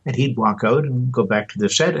that." And he'd walk out and go back to the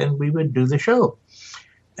set, and we would do the show.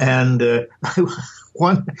 And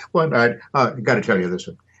one night, I got to tell you this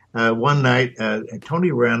one. One night,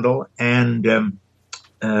 Tony Randall and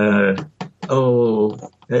the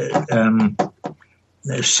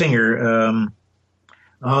singer,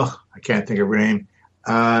 I can't think of her name.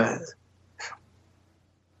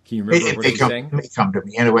 Can you remember what she's saying? It may come to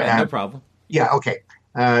me. Anyway, no problem. Yeah, okay.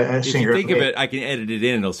 If Singer. you think of it, I can edit it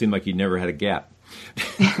in, and it'll seem like you never had a gap.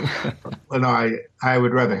 Well, no, I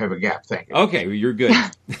would rather have a gap, thank you. Okay, well, you're good.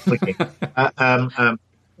 Okay. I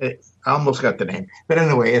almost got the name. But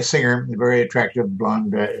anyway, a singer, a very attractive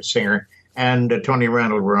blonde singer, and Tony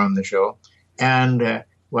Randall were on the show. And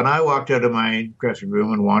when I walked out of my dressing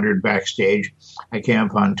room and wandered backstage, I came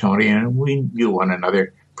upon Tony, and we knew one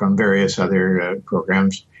another from various other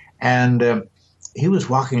programs. And he was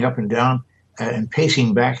walking up and down and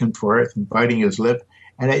pacing back and forth and biting his lip.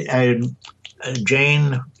 And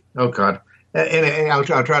Jane, oh God, I'll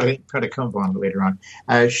try to come upon it later on.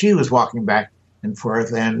 She was walking back and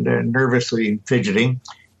forth and nervously fidgeting.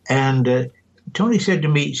 And Tony said to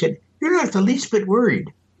me, he said, "You're not the least bit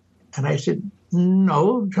worried." And I said,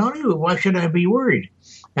 "No, Tony, why should I be worried?"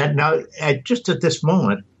 And now, just at this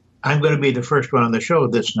moment, I'm going to be the first one on the show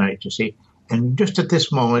this night, you see. And just at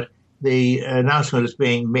this moment, the announcement is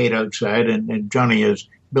being made outside, and Johnny is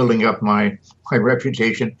building up my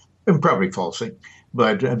reputation, and probably falsely,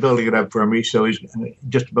 but building it up for me. So he's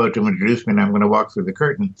just about to introduce me, and I'm going to walk through the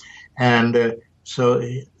curtain. And so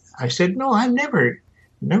I said, "No, I'm never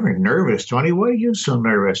nervous, Tony. Why are you so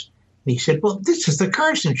nervous?" He said, "Well, this is the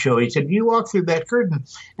Carson show." He said, "You walk through that curtain,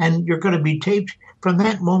 and you're going to be taped from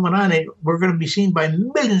that moment on. And we're going to be seen by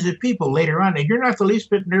millions of people later on, and you're not the least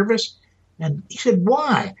bit nervous." And he said,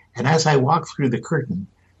 "Why?" And as I walked through the curtain,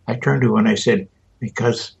 I turned to him and I said,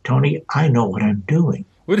 "Because, Tony, I know what I'm doing."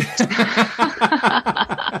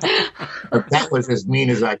 That was as mean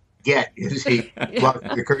as I could get. You see, walked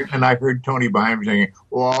through the curtain, and I heard Tony behind me saying,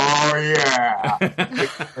 "Oh, yeah."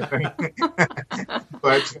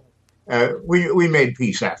 But we made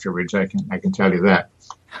peace afterwards, I can tell you that.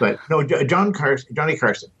 But no, Johnny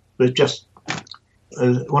Carson was just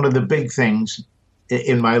one of the big things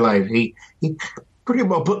in my life. He pretty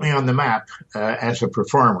well put me on the map as a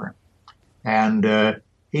performer. And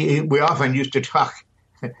we often used to talk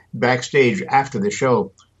backstage after the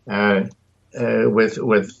show with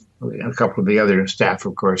a couple of the other staff,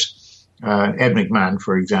 of course. Ed McMahon,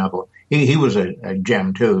 for example. He was a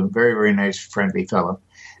gem, too. Very, very nice, friendly fellow.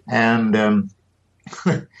 And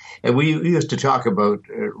and we used to talk about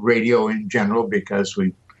radio in general because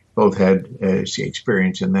we both had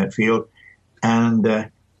experience in that field.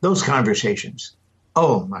 And those conversations,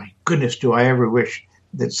 oh, my goodness, do I ever wish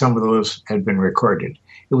that some of those had been recorded.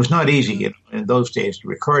 It was not easy in those days to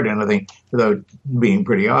record anything without being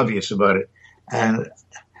pretty obvious about it. And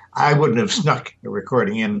I wouldn't have snuck a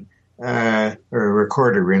recording in, or a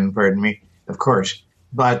recorder in, pardon me, of course.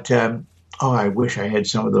 But, I wish I had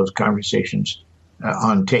some of those conversations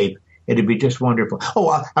on tape. It'd be just wonderful.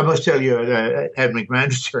 Oh, I must tell you Ed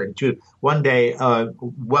McMahon's story, too. One day,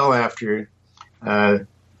 well after, let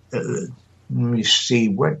me see,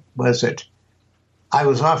 what was it? I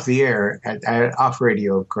was off the air, off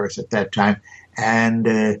radio, of course, at that time, and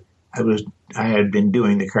I had been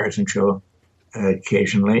doing the Carson show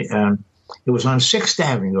occasionally. It was on 6th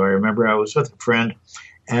Avenue. I remember I was with a friend,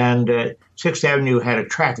 and 6th Avenue had a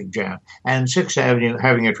traffic jam. And 6th Avenue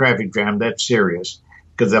having a traffic jam, that's serious,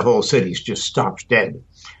 because the whole city just stops dead.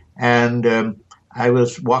 And I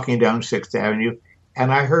was walking down 6th Avenue,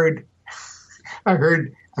 and I heard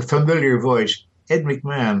a familiar voice. Ed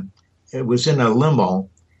McMahon was in a limo,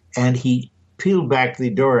 and he peeled back the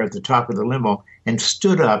door at the top of the limo and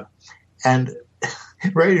stood up and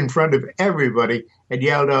right in front of everybody and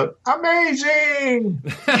yelled out, "Amazing!"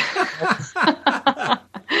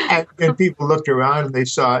 and people looked around and they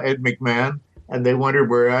saw Ed McMahon and they wondered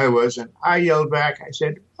where I was. And I yelled back, I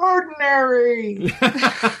said, "Ordinary!"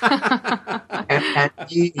 and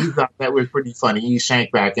he thought that was pretty funny. He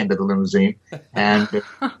sank back into the limousine. And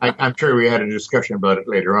I'm sure we had a discussion about it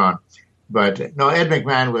later on. But no, Ed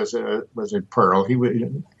McMahon was a pearl. He was a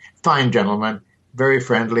fine gentleman, very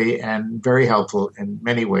friendly and very helpful in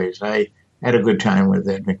many ways. I had a good time with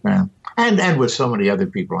Ed McMahon and with so many other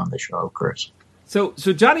people on the show, of course. So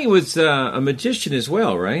Johnny was a magician as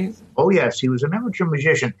well, right? Oh, yes. He was an amateur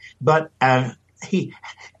magician, but he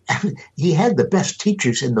had the best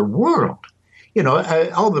teachers in the world. You know,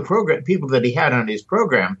 all the people that he had on his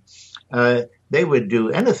program, they would do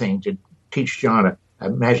anything to teach John a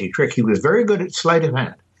magic trick. He was very good at sleight of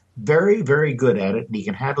hand, very, very good at it, and he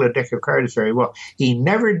can handle a deck of cards very well. He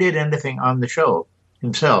never did anything on the show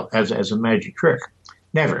himself as a magic trick.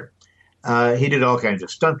 Never. He did all kinds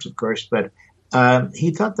of stunts, of course, but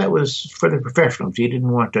he thought that was for the professionals. He didn't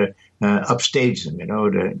want to upstage them, you know,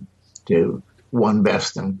 to one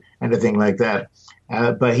best and anything like that.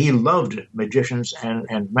 But he loved magicians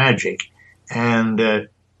and magic. And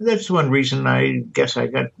that's one reason I guess I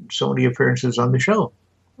got so many appearances on the show.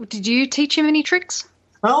 Did you teach him any tricks?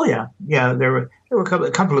 Oh, yeah. Yeah, there were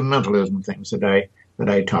a couple of mentalism things that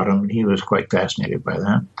I taught him. He was quite fascinated by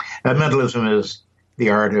that. Mentalism is the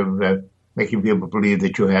art of making people believe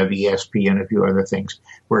that you have ESP and a few other things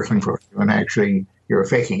working for you, and actually you're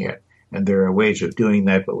faking it. And there are ways of doing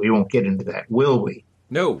that, but we won't get into that, will we?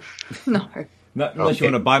 No. No. Not unless you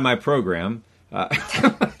want to buy my program.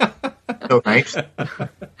 So thanks.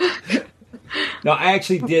 No, I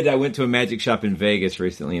actually did. I went to a magic shop in Vegas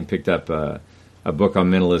recently and picked up a book on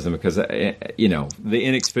mentalism because, you know, the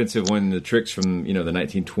inexpensive one, the tricks from, you know, the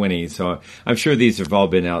 1920s. So I'm sure these have all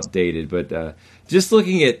been outdated. But just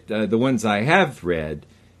looking at the ones I have read,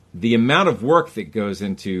 the amount of work that goes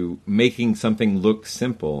into making something look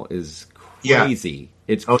simple is crazy.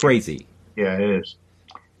 Yeah. It's crazy. Yeah, it is.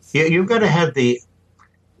 You've got to have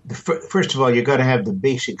first of all, you've got to have the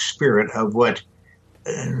basic spirit of what,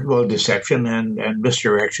 deception and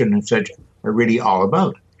misdirection and such are really all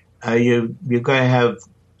about. You've got to have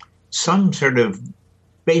some sort of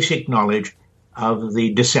basic knowledge of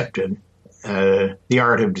the deceptive, the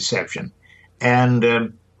art of deception.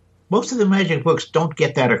 And most of the magic books don't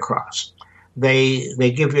get that across.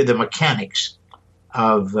 They give you the mechanics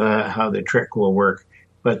of how the trick will work,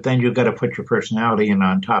 but then you've got to put your personality in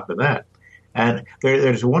on top of that. And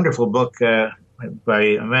there's a wonderful book by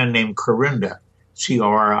a man named Corinda,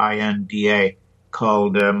 Corinda,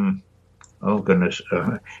 called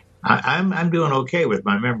I'm doing okay with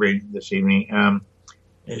my memory this evening.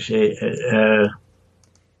 It's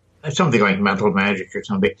something like Mental Magic or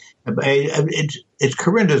something. It's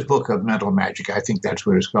Corinda's book of mental magic. I think that's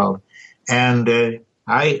what it's called. And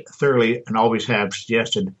I thoroughly and always have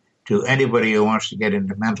suggested to anybody who wants to get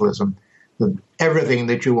into mentalism that everything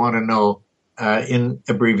that you want to know in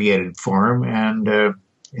abbreviated form and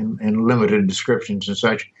in limited descriptions and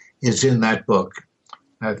such is in that book.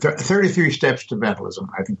 33 Steps to Mentalism.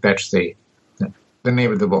 I think that's the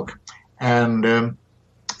name of the book. And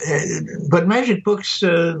but magic books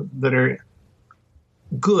that are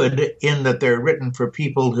good in that they're written for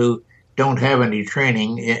people who don't have any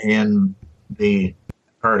training in the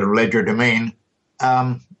art of legerdemain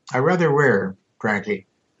are rather rare, frankly.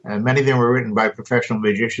 Many of them were written by professional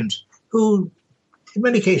magicians who, in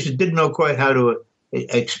many cases, didn't know quite how to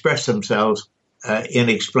express themselves in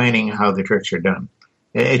explaining how the tricks are done.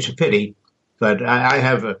 It's a pity, but I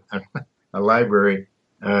have a library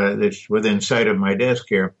that's within sight of my desk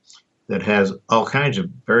here that has all kinds of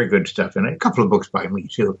very good stuff in it. A couple of books by me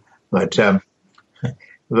too, but I've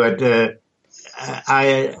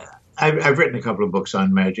written a couple of books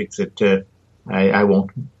on magic that I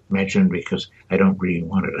won't mention because I don't really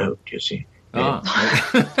want it out. You see, don't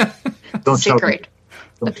secret.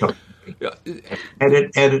 Don't tell me.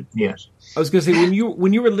 Edit. Yes. I was going to say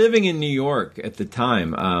when you were living in New York at the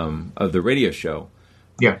time of the radio show.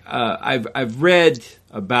 Yeah, I've read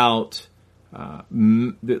about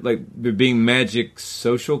like there being magic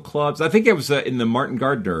social clubs. I think it was in the Martin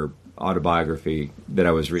Gardner autobiography that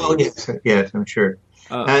I was reading. Oh yes, I'm sure.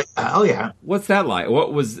 Oh yeah. What's that like?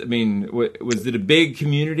 Was it a big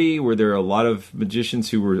community? Were there a lot of magicians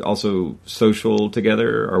who were also social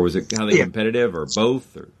together, or was it kind of competitive, or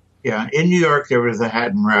both? Or? Yeah, in New York there was the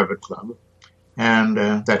Hat and Rabbit Club, and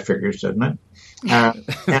that figures, doesn't it? And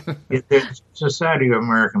there's the Society of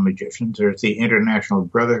American Magicians. There's the International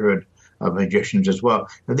Brotherhood of Magicians as well.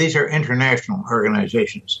 But these are international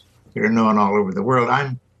organizations that are known all over the world.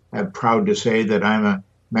 I'm proud to say that I'm a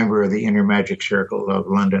member of the Inner Magic Circle of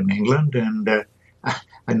London, England, and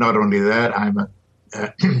not only that, I'm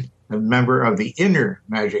a member of the Inner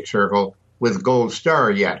Magic Circle with Gold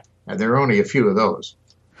Star yet. There are only a few of those.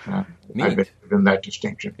 I've been given that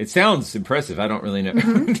distinction. It sounds impressive. I don't really know.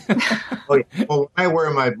 Well, when I wear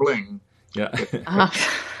my bling. Yeah.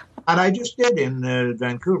 And I just did in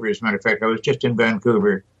Vancouver, as a matter of fact. I was just in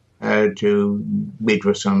Vancouver to meet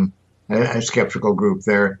with a skeptical group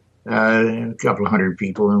there, a couple of hundred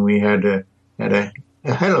people, and we had a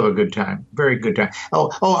hell of a good time, very good time.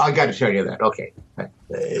 Oh, I got to tell you that. Okay,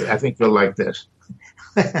 I think you'll like this.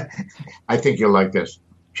 I think you'll like this.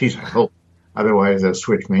 Jeez, I hope. Otherwise, they'll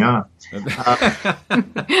switch me off.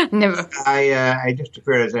 Never. I just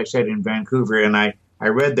appeared, as I said, in Vancouver, and I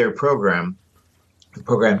read their program. The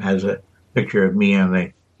program has a picture of me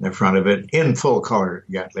on the front of it in full color,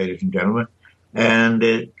 ladies and gentlemen, and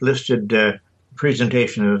it listed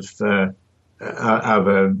presentation of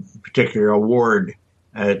a particular award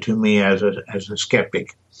to me as a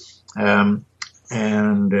skeptic and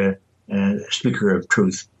speaker of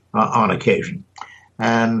truth on occasion,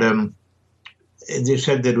 and they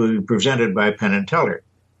said that it would be presented by Penn and Teller,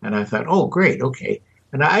 and I thought, oh, great, okay,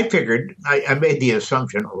 and I figured I made the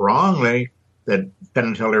assumption wrongly that Penn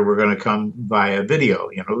and Teller were going to come via video,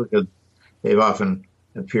 because they've often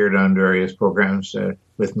appeared on various programs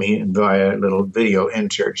with me via little video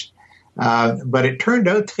inserts. But it turned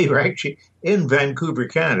out they were actually in Vancouver,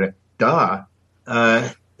 Canada.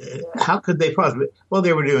 How could they possibly? Well,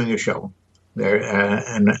 they were doing a show there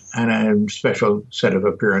and a special set of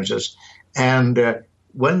appearances. And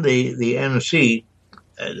when the MC,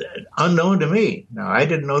 unknown to me, now I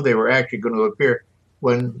didn't know they were actually going to appear.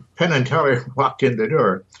 When Penn and Teller walked in the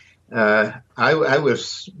door, I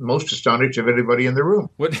was most astonished of anybody in the room.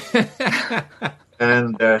 What?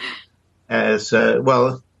 And as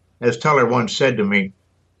Teller once said to me,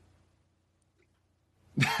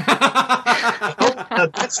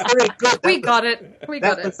 that's very good. We got it.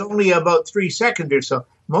 That was only about 3 seconds or so.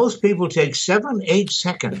 Most people take 7-8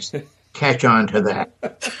 seconds to catch on to that.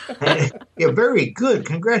 You're very good.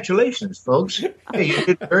 Congratulations, folks. Hey, you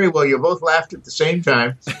did very well. You both laughed at the same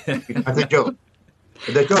time. You got the joke.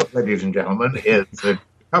 The joke, ladies and gentlemen, is that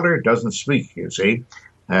Teller doesn't speak, you see.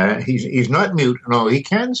 He's not mute. No, he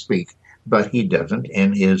can speak, but he doesn't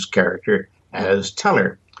in his character as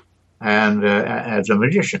Teller and as a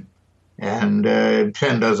magician. And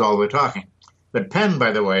Penn does all the talking. But Penn,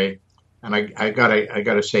 by the way, and I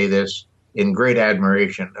gotta say this in great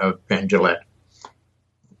admiration of Penn Jillette.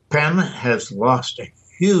 Penn has lost a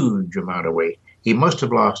huge amount of weight. He must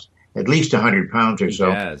have lost at least 100 pounds or so.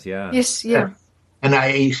 He has, yeah. Yes, yeah. And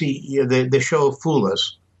you see the show Fool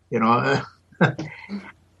Us,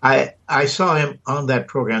 I saw him on that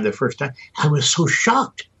program the first time. I was so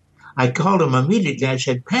shocked. I called him immediately. I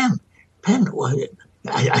said, Penn,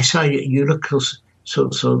 I saw you. You look so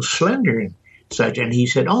slender and such. And he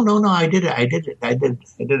said, oh, no, I did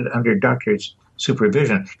it under doctor's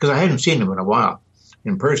supervision because I hadn't seen him in a while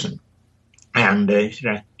in person. And he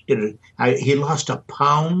said, I did it. He lost a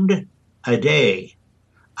pound a day.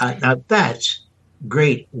 Now that's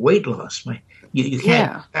great weight loss. You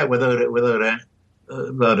can't do that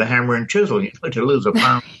without a hammer and chisel. To lose a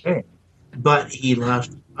pound a day. But he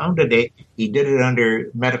lost a pound a day. He did it under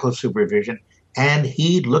medical supervision, and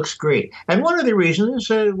he looks great. And one of the reasons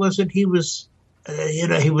was that he was,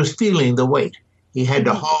 he was feeling the weight. He had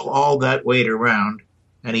to haul all that weight around,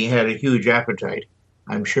 and he had a huge appetite.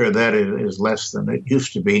 I'm sure that is less than it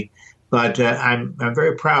used to be, but I'm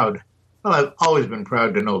very proud. Well, I've always been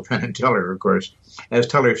proud to know Penn and Teller, of course. As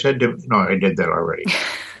Teller said to me, no, I did that already.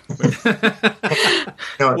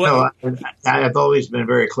 No, I've always been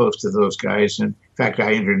very close to those guys. In fact,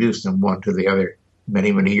 I introduced them one to the other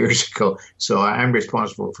many, many years ago. So I'm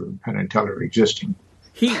responsible for Penn and Teller existing.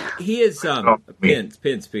 He is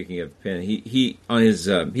Penn. Speaking of Penn, he on his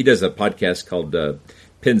he does a podcast called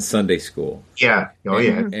Penn Sunday School. Yeah,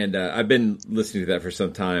 and I've been listening to that for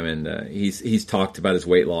some time, and he's talked about his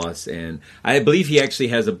weight loss, and I believe he actually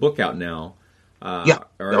has a book out now.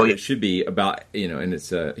 It should be about and it's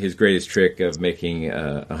his greatest trick of making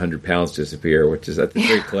 100 pounds disappear, which is I think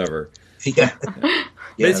very clever. But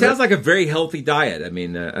it sounds like a very healthy diet. I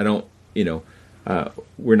mean, I don't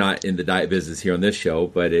we're not in the diet business here on this show,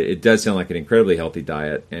 but it does sound like an incredibly healthy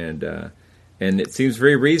diet, and it seems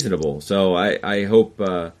very reasonable. So I hope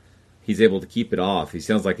he's able to keep it off. He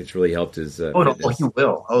sounds like it's really helped his. He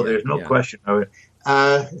will. There's no question of it.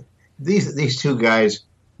 These two guys.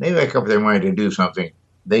 They wake up their mind to do something.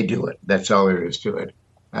 They do it. That's all there is to it.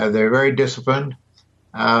 They're very disciplined.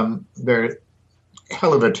 They're a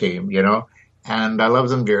hell of a team, and I love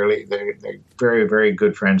them dearly. They're very, very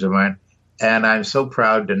good friends of mine. And I'm so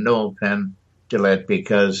proud to know Penn Jillette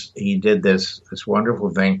because he did this wonderful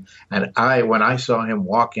thing. And when I saw him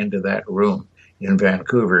walk into that room in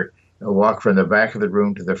Vancouver, walk from the back of the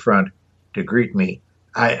room to the front to greet me,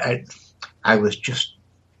 I was just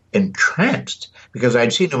entranced because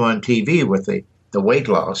I'd seen him on TV with the weight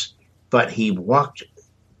loss, but he walked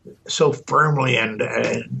so firmly and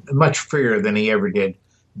much freer than he ever did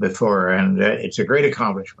before. And it's a great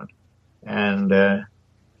accomplishment. And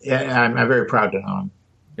I'm very proud to know him.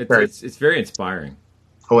 It's very inspiring.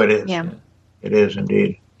 Oh, it is. Yeah. It is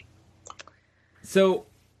indeed. So,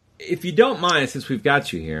 if you don't mind, since we've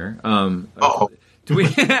got you here, do we?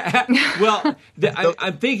 Well,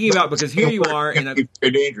 I'm thinking about, because here you are, and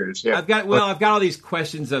very dangerous. Yeah. I've got all these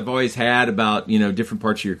questions I've always had about different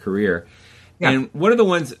parts of your career, and one of the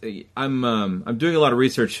ones I'm doing a lot of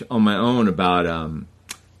research on my own about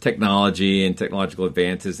technology and technological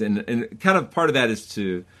advances, and kind of part of that is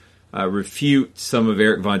to refute some of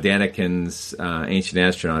Eric von Daniken's Ancient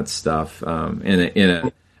Astronaut stuff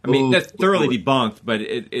I mean, that's thoroughly debunked, but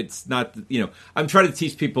it's not, I'm trying to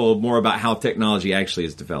teach people more about how technology actually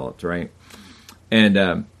is developed, right?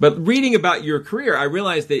 And but reading about your career, I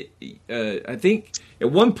realized that I think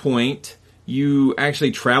at one point you actually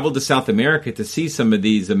traveled to South America to see some of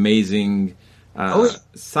these amazing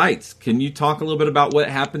sites. Can you talk a little bit about what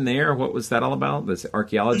happened there? What was that all about? This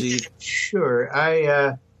archaeology? Sure.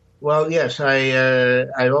 I've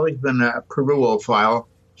always been a Peruophile,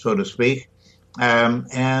 so to speak. I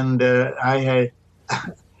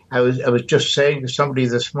was just saying to somebody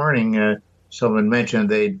this morning, someone mentioned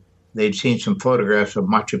they'd seen some photographs of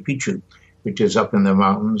Machu Picchu, which is up in the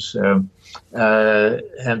mountains, and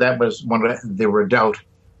that was one of the redoubt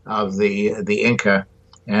of the Inca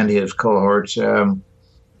and his cohorts when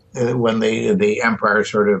the empire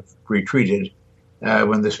sort of retreated.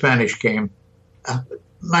 When the Spanish came,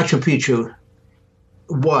 Machu Picchu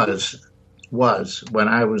was when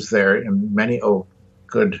I was there in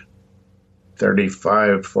good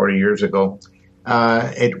 35, 40 years ago.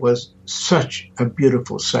 It was such a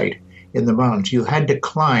beautiful sight in the mountains. You had to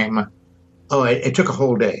climb. It took a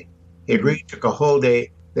whole day. It really took a whole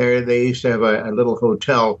day. There, they used to have a little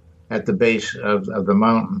hotel at the base of the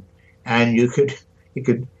mountain, and you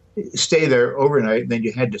could stay there overnight, and then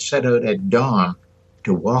you had to set out at dawn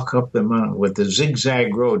to walk up the mountain with the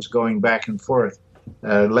zigzag roads going back and forth.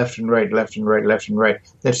 Left and right, left and right, left and right.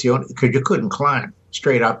 That's the only, because you couldn't climb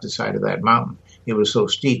straight up the side of that mountain. It was so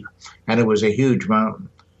steep, and it was a huge mountain.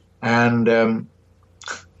 And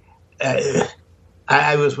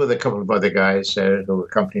I was with a couple of other guys who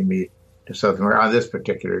accompanied me to South America on this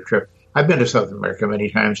particular trip. I've been to South America many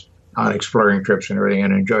times on exploring trips and everything,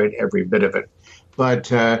 and enjoyed every bit of it. But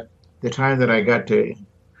the time that I got to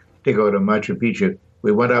go to Machu Picchu,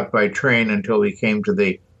 we went up by train until we came to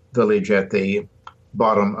the village at the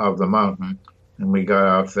bottom of the mountain, and we got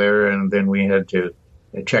off there, and then we had to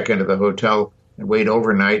check into the hotel and wait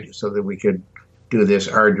overnight so that we could do this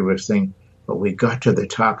arduous thing. But we got to the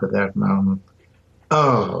top of that mountain.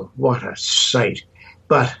 Oh, what a sight.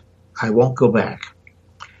 But I won't go back.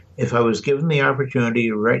 If I was given the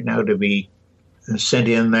opportunity right now to be sent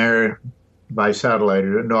in there by satellite,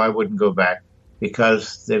 no, I wouldn't go back,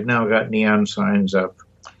 because they've now got neon signs up.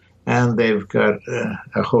 And they've got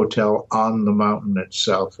a hotel on the mountain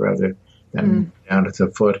itself rather than down at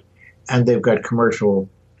the foot. And they've got commercial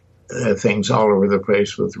things all over the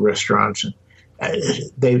place with restaurants.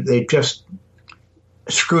 They just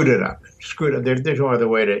screwed it up. There's no other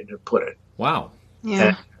way to put it. Wow.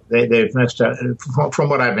 Yeah. They've messed up, from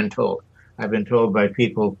what I've been told. I've been told by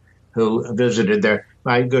people who visited there.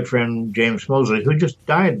 My good friend James Mosley, who just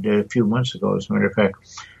died a few months ago, as a matter of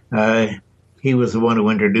fact, he was the one who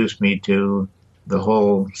introduced me to the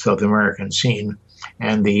whole South American scene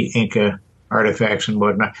and the Inca artifacts and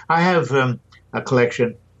whatnot. I have a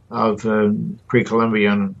collection of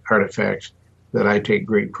pre-Columbian artifacts that I take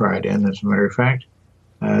great pride in, as a matter of fact.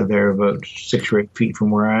 They're about 6 or 8 feet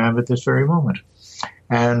from where I am at this very moment.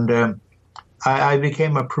 And I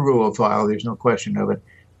became a Peruophile, there's no question of it.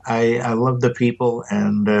 I love the people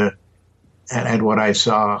and what I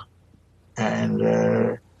saw.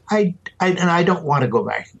 And I don't want to go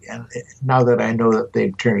back again now that I know that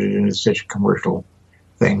they've turned it into such a commercial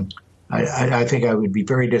thing. I think I would be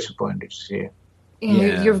very disappointed to see it.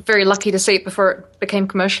 Yeah. You're very lucky to see it before it became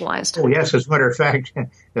commercialized. Oh, yes. As a matter of fact,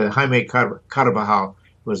 Jaime Carvajal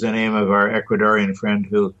was the name of our Ecuadorian friend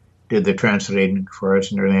who did the translating for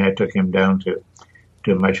us and everything. I took him down to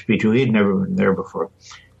Machu Picchu. He'd never been there before.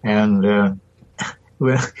 And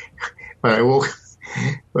when I woke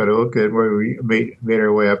up, we made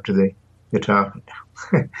our way up to the top.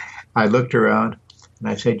 I looked around and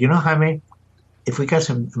I said, Jaime, if we got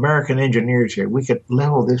some American engineers here, we could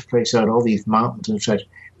level this place out, all these mountains and such.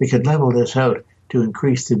 We could level this out to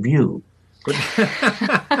increase the view.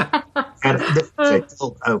 And this was a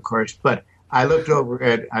joke, of course, but I looked over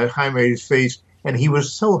at Jaime's face, and he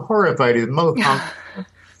was so horrified, his mouth hung,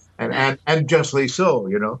 and justly so,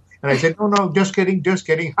 And I said, no, just kidding. Yeah.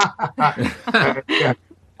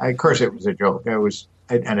 Of course, it was a joke. It was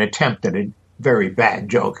an attempt at a very bad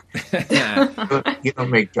joke. You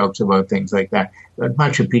don't make jokes about things like that. But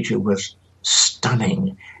Machu Picchu was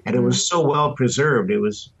stunning, and it was so well preserved. It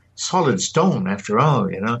was solid stone, after all,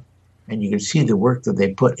 and you could see the work that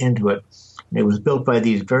they put into it. And it was built by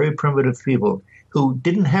these very primitive people who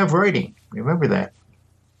didn't have writing. Remember that.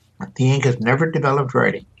 The Incas never developed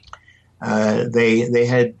writing. They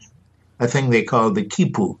had a thing they called the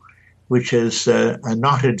quipu, which is a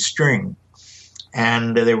knotted string,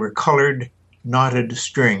 and they were colored knotted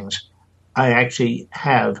strings. I actually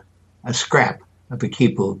have a scrap of a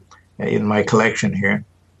quipu in my collection here,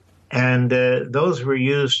 and those were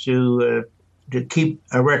used to keep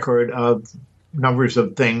a record of numbers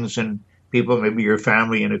of things and people, maybe your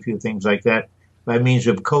family, and a few things like that, by means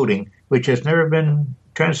of coding, which has never been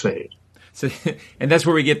translated. So, and that's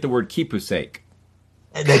where we get the word quipusake.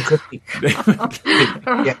 That could be.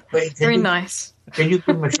 Yeah, very nice. Can you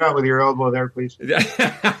give him a shot with your elbow there, please?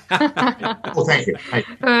 Oh, thank you.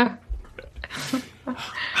 Wow.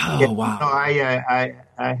 No, I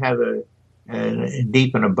have a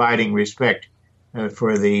deep and abiding respect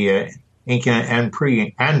for the Inca and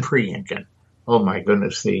pre-Incan. Oh my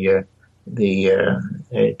goodness, the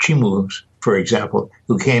Chimus, for example,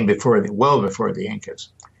 who came well before the Incas.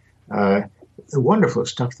 The wonderful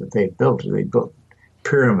stuff that they built. They built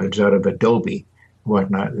pyramids out of adobe,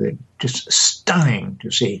 whatnot. They're just stunning to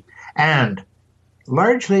see, and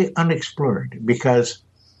largely unexplored, because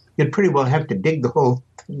you'd pretty well have to dig the whole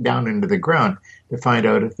thing down into the ground to find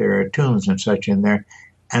out if there are tombs and such in there.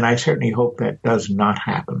 And I certainly hope that does not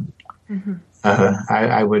happen. Mm-hmm.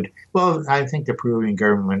 I think the Peruvian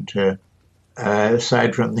government,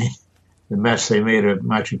 aside from the mess they made of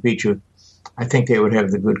Machu Picchu, I think they would have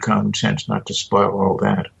the good common sense not to spoil all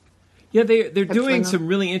that. Yeah, they're doing some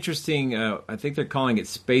really interesting, I think they're calling it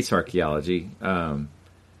space archaeology,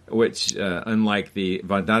 which, unlike the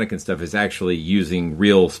von Daniken stuff, is actually using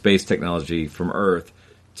real space technology from Earth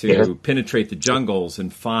to penetrate the jungles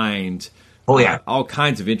and find all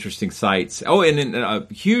kinds of interesting sites. Oh,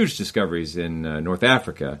 and huge discoveries in North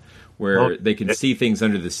Africa, where they can see things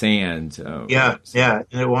under the sand. Isn't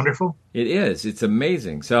it wonderful? It is. It's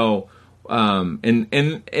amazing. So...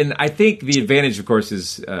 and I think the advantage, of course,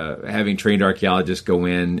 is having trained archaeologists go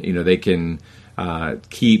in. They can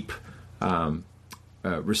keep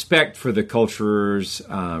respect for the cultures,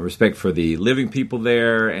 respect for the living people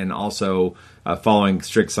there, and also following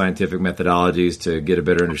strict scientific methodologies to get a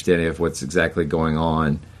better understanding of what's exactly going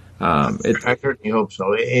on. I certainly hope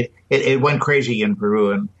so. It went crazy in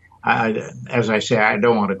Peru, and as I say, I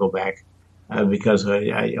don't want to go back. Because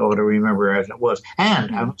I ought to remember as it was.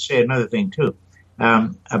 And I would say another thing, too,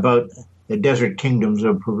 about the desert kingdoms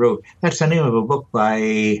of Peru. That's the name of a book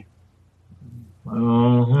by...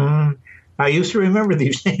 I used to remember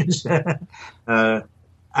these names. I've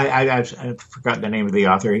forgotten the name of the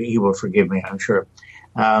author. He will forgive me, I'm sure.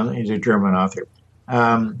 He's a German author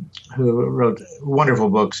who wrote wonderful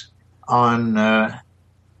books on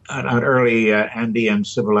early Andean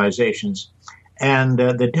civilizations. And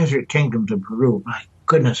the desert kingdoms of Peru, my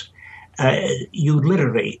goodness, you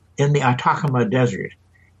literally, in the Atacama Desert,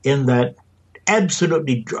 in that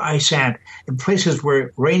absolutely dry sand, in places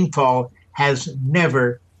where rainfall has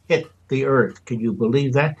never hit the earth. Can you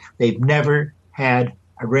believe that? They've never had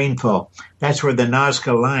a rainfall. That's where the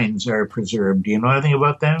Nazca lines are preserved. Do you know anything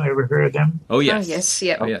about them? Ever heard of them? Oh, yes. Yes,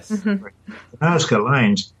 yeah. Oh, yes. Mm-hmm. The Nazca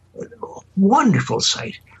lines, wonderful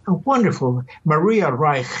sight. A wonderful... Maria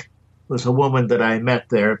Reich was a woman that I met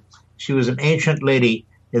there. She was an ancient lady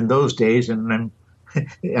in those days, and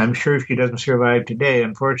I'm sure she doesn't survive today,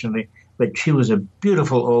 unfortunately, but she was a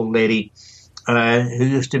beautiful old lady who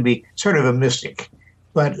used to be sort of a mystic.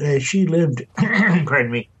 But she lived,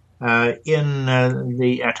 pardon me, in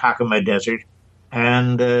the Atacama Desert,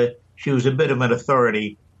 and she was a bit of an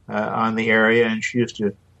authority on the area, and she used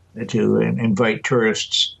to invite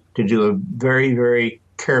tourists to do a very, very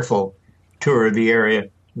careful tour of the area,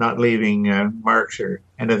 not leaving marks or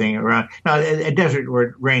anything around. Now, a desert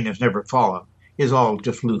where rain has never fallen is all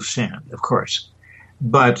just loose sand, of course.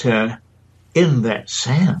 But in that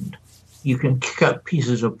sand, you can kick up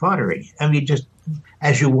pieces of pottery. I mean, just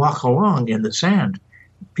as you walk along in the sand,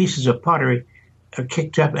 pieces of pottery are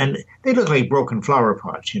kicked up, and they look like broken flower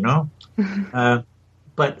pots,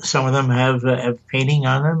 but some of them have painting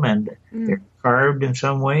on them, and they're carved in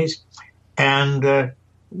some ways. And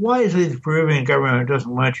wisely, the Peruvian government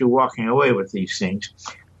doesn't want you walking away with these things,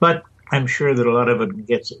 but I'm sure that a lot of it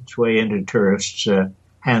gets its way into tourists'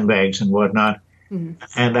 handbags and whatnot,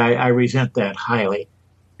 and I resent that highly,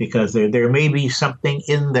 because there may be something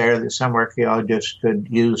in there that some archaeologists could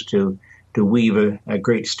use to weave a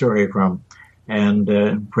great story from, and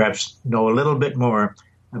perhaps know a little bit more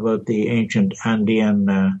about the ancient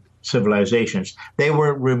Andean civilizations. They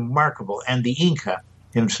were remarkable, and the Inca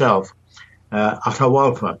himself,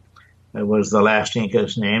 Atahualpa, was the last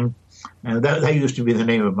Inca's name, and that used to be the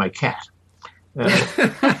name of my cat.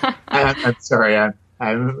 I'm sorry,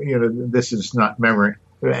 this is not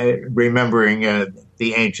remembering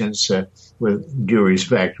the ancients with due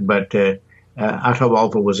respect, but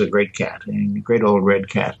Atahualpa was a great cat, a great old red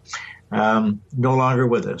cat. No longer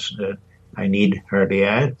with us, I need hardly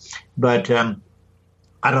add. But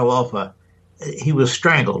Atahualpa, he was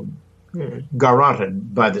strangled,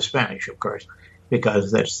 garroted by the Spanish, of course,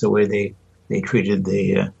 because that's the way they treated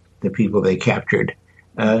the people they captured.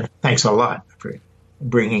 Thanks a lot for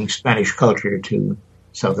bringing Spanish culture to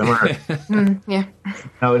South America. Yeah.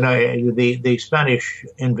 No, the Spanish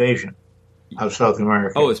invasion of South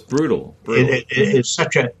America. Oh, it's brutal. It is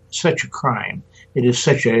such a crime. It is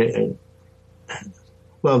such the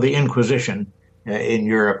Inquisition in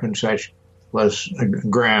Europe and such was a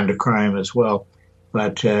grand crime as well.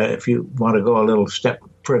 But if you want to go a little step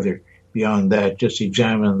further beyond that, just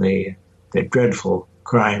examine the dreadful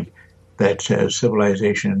crime that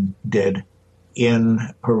civilization did in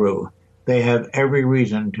Peru. They have every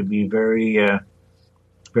reason to be very,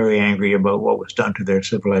 very angry about what was done to their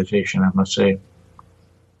civilization, I must say.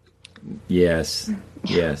 Yes.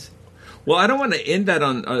 Well, I don't want to end that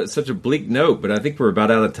on such a bleak note, but I think we're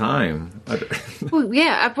about out of time. Well,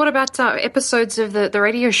 yeah. What about episodes of the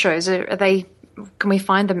radio shows? Are they? Can we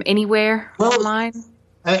find them anywhere online?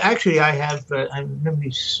 Actually, I have.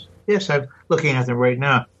 Yes, I'm looking at them right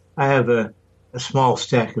now. I have a small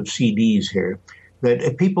stack of CDs here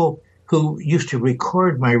that people who used to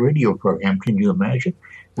record my radio program. Can you imagine?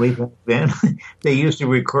 Way back then, they used to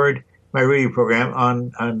record my radio program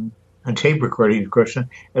on tape recording, of course.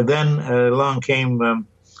 And then along came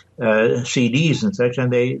CDs and such,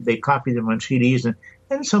 and they copied them on CDs.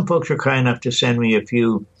 And some folks were kind enough to send me a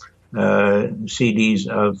few CDs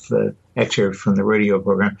of excerpts from the radio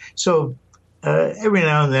program. So every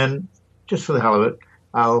now and then, just for the hell of it,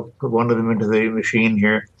 I'll put one of them into the machine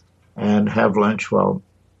here and have lunch while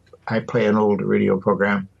I play an old radio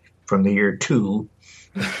program from the year 2.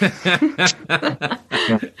 How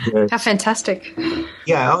fantastic.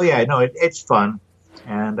 Yeah, it's fun.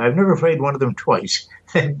 And I've never played one of them twice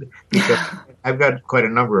because I've got quite a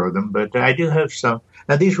number of them, but I do have some.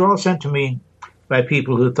 Now, these were all sent to me by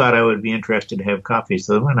people who thought I would be interested to have copies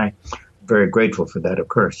of them, and I'm very grateful for that, of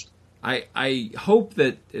course. I hope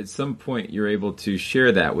that at some point you're able to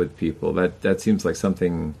share that with people. That seems like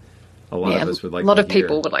something a lot of us would like to hear. A lot of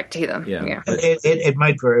people would like to hear them. Yeah. It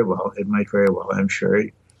might very well. I'm sure.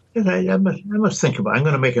 I must think about it. I'm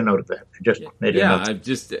going to make a note of that.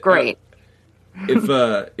 Great.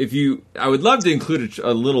 I would love to include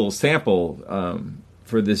a little sample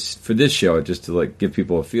for this show, just to give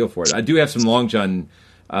people a feel for it. I do have some Long John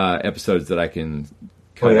episodes that I can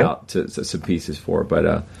cut out to some pieces for,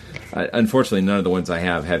 but unfortunately, none of the ones I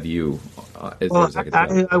have you. I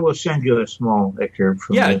will send you a small excerpt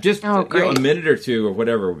from just a minute or two or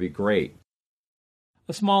whatever would be great.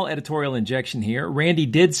 A small editorial injection here. Randy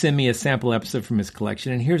did send me a sample episode from his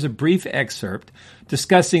collection, and here's a brief excerpt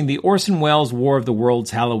discussing the Orson Welles War of the Worlds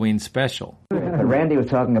Halloween special. Randy was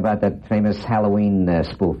talking about that famous Halloween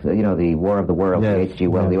spoof, the War of the Worlds, the H.G.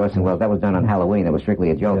 Wells, the Orson Welles. That was done on Halloween. It was strictly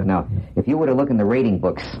a joke. Now, if you were to look in the rating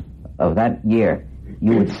books of that year,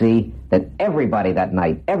 you would see that everybody that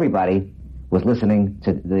night, was listening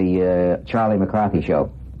to the Charlie McCarthy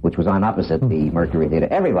show, which was on opposite the Mercury Theater.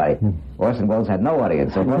 Everybody. Orson Welles had no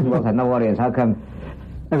audience. So if Orson Welles had no audience, how come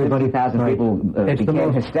 50,000 people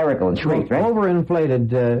became hysterical and shrieked, right? Overinflated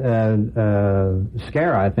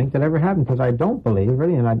scare, I think, that ever happened, because I don't believe,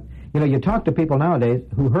 really, and you talk to people nowadays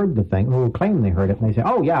who heard the thing, who claim they heard it, and they say,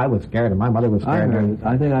 oh, yeah, I was scared, and my mother was scared.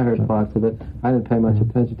 I think I heard parts of it. I didn't pay much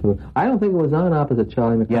attention to it. I don't think it was on opposite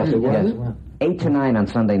Charlie McCarthy, was it? 8 to 9 on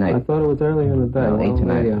Sunday night. I thought it was earlier in the day. 8 to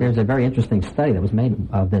 9. There's a very interesting study that was made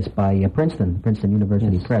of this by Princeton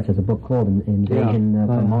University Press. There's a book called Invasion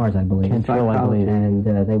from Mars, I believe. And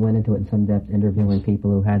they went into it in some depth, interviewing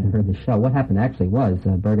people who hadn't heard the show. What happened actually was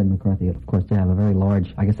Bergen and McCarthy, of course, did have a very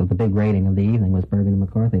large, I guess the big rating of the evening was Bergen and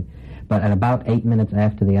McCarthy. But at about 8 minutes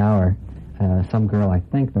after the hour, some girl, I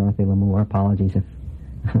think Dorothy Lamour, apologies if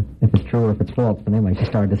it's true or if it's false, but anyway, she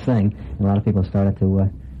started to sing, and a lot of people started to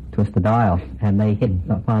twist the dial, and they hit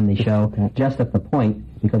upon the show just at the point,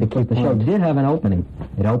 because the show did have an opening.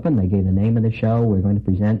 It opened, they gave the name of the show, we're going to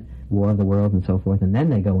present War of the Worlds and so forth, and then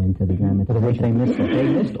they go into the dramatization. They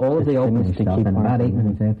missed all of the opening stuff, and about 8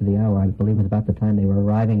 minutes after the hour, I believe it was about the time they were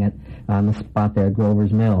arriving on the spot there at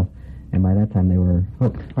Grover's Mill, and by that time they were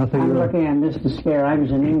hooked. I'm lucky I missed the scare. I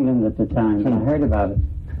was in England at the time, and I heard about it.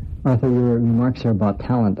 Arthur, your remarks here about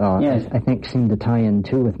talent, yes. I think seem to tie in,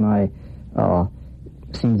 too, with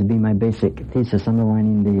seems to be my basic thesis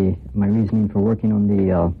underlining my reasoning for working on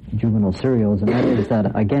the juvenile serials, and that is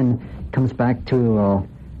that, again, comes back to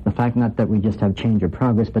the fact not that we just have change or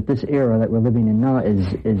progress, but this era that we're living in now is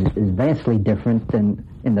vastly different than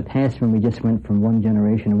in the past when we just went from one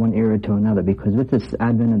generation or one era to another, because with this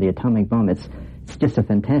advent of the atomic bomb, it's just a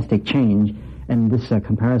fantastic change, and this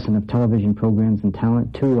comparison of television programs and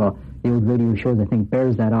talent to the old radio shows, I think,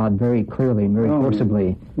 bears that out very clearly and very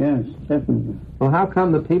forcibly. Yes, definitely. Well, how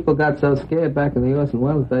come the people got so scared back in the Orson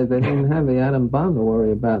Welles days? They didn't have the atom bomb to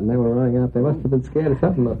worry about, and they were running out. They must have been scared of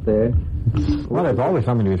something up there. Well, there's always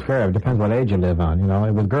something to be scared of. It depends what age you live on. You know,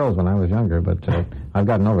 it was girls when I was younger, but I've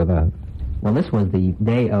gotten over that. Well, this was the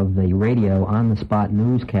day of the radio on-the-spot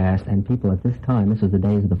newscast, and people at this time, this was the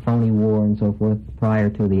days of the phony war and so forth, prior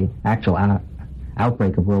to the actual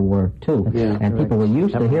outbreak of World War II. Yeah, and people were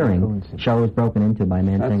used to hearing shows broken into by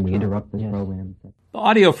men saying, we interrupt this program. The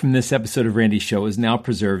audio from this episode of Randy's Show is now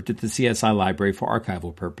preserved at the CSI Library for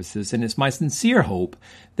archival purposes, and it's my sincere hope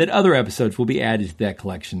that other episodes will be added to that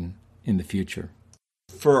collection in the future.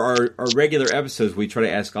 For our regular episodes, we try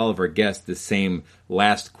to ask all of our guests the same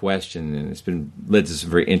last question, and it's been led to some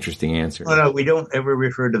very interesting answers. Oh, no, we don't ever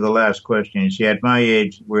refer to the last question. You see, at my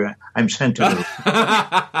age, I'm sensitive.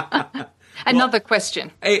 Another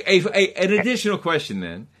question. An additional question,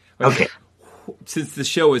 then. Okay. Since the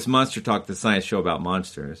show is Monster Talk, the science show about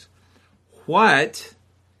monsters, what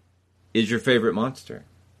is your favorite monster?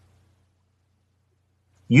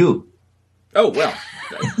 You. Oh, well,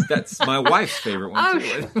 that's my wife's favorite one,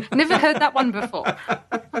 too. Never heard that one before.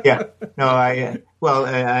 Yeah. No, I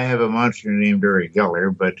have a monster named Uri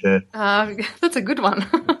Geller, but... that's a good one.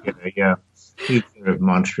 yeah. He's sort of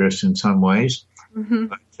monstrous in some ways. Mm-hmm.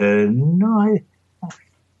 But, no,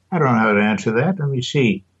 I don't know how to answer that. Let me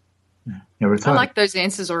see. Never thought. I like those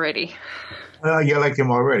answers already. Well, you like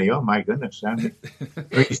them already. Oh, my goodness. I'm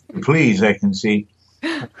pleased, I can see.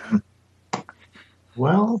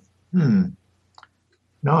 Well,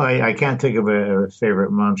 no, I can't think of a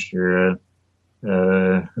favorite monster.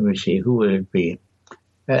 Let me see. Who would it be?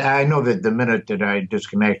 I know that the minute that I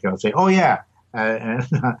disconnect, I'll say, oh, yeah. And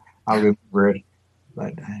I'll remember it.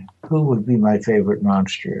 But who would be my favorite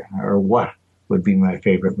monster? Or what would be my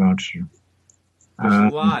favorite monster?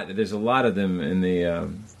 There's a lot of them in the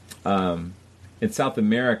in South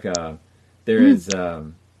America. There is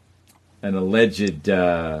an alleged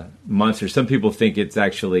monster. Some people think it's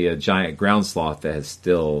actually a giant ground sloth that has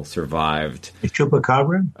still survived. The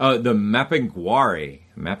chupacabra? Oh, the Mapinguari.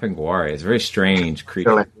 Mapinguari is a very strange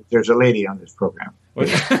creature. There's a lady on this program.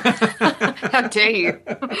 How dare you?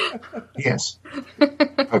 Yes.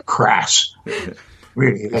 A crass.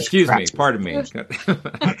 Really, that's Excuse crass. Me, pardon me. No,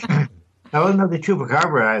 the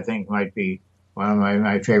chupacabra, I think, might be one of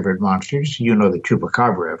my favorite monsters. You know the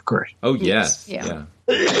chupacabra, of course. Oh, yes. Yeah.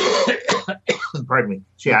 Pardon me.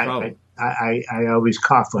 See, I always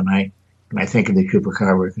cough when I think of the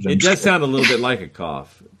chupacabra. It does sound a little bit like a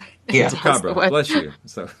cough. Yeah. Chupacabra, bless you.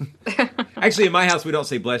 So, actually, in my house, we don't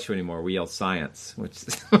say bless you anymore. We yell science. Which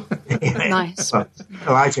nice. Well,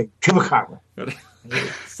 I say chupacabra.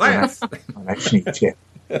 Science. That's neat, yeah.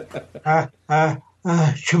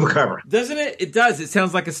 Chupacabra. Doesn't it? It does. It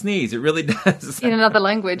sounds like a sneeze. It really does. In another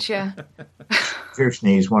language, yeah. Fear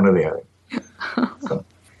sneeze, one or the other. So.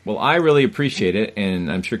 Well, I really appreciate it,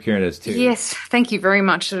 and I'm sure Karen does too. Yes, thank you very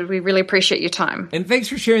much. We really appreciate your time. And thanks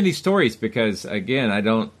for sharing these stories because, again, I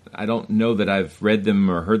don't know that I've read them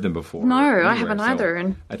or heard them before. No, I haven't either,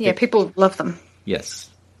 and people love them. Yes,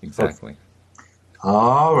 exactly.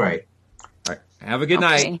 All right. All right. Have a good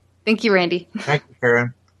night. Thank you, Randy. Thank you,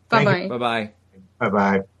 Karen. Bye-bye. Bye-bye.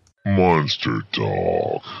 Bye-bye. Monster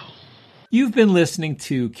Talk. You've been listening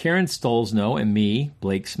to Karen Stolzno and me,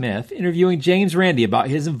 Blake Smith, interviewing James Randi about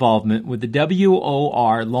his involvement with the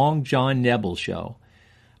WOR Long John Nebel Show.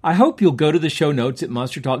 I hope you'll go to the show notes at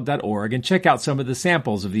monstertalk.org and check out some of the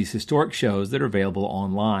samples of these historic shows that are available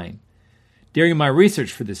online. During my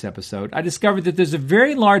research for this episode, I discovered that there's a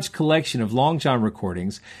very large collection of Long John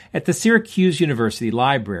recordings at the Syracuse University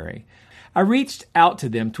Library. I reached out to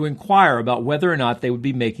them to inquire about whether or not they would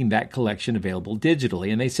be making that collection available digitally,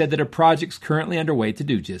 and they said that a project's currently underway to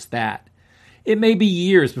do just that. It may be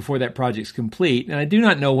years before that project's complete, and I do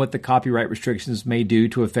not know what the copyright restrictions may do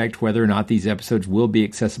to affect whether or not these episodes will be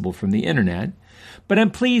accessible from the internet, but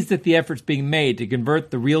I'm pleased that the effort's being made to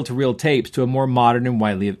convert the reel-to-reel tapes to a more modern and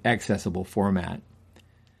widely accessible format.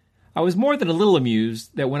 I was more than a little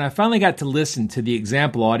amused that when I finally got to listen to the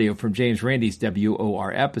example audio from James Randi's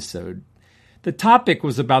WOR episode, the topic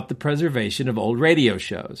was about the preservation of old radio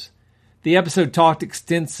shows. The episode talked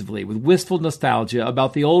extensively with wistful nostalgia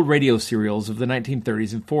about the old radio serials of the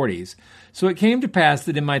 1930s and 40s, so it came to pass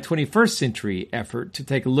that in my 21st century effort to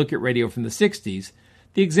take a look at radio from the 60s,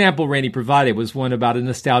 the example Randi provided was one about a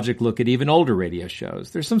nostalgic look at even older radio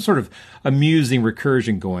shows. There's some sort of amusing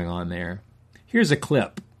recursion going on there. Here's a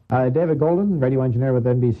clip. David Golden, radio engineer with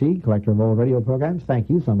NBC, collector of old radio programs. Thank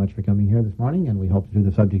you so much for coming here this morning, and we hope to do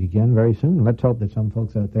the subject again very soon. Let's hope that some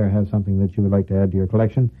folks out there have something that you would like to add to your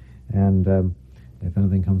collection, and if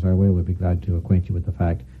anything comes our way, we'll be glad to acquaint you with the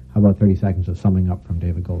fact. How about 30 seconds of summing up from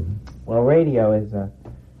David Golden? Well, radio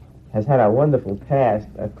has had a wonderful past,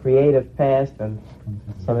 a creative past, and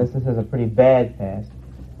in some instances a pretty bad past.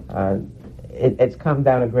 It's come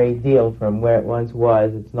down a great deal from where it once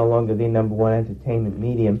was. It's no longer the number one entertainment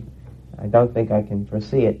medium. I don't think I can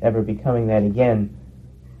foresee it ever becoming that again.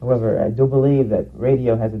 However, I do believe that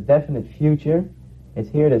radio has a definite future. It's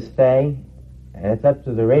here to stay, and it's up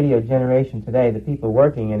to the radio generation today, the people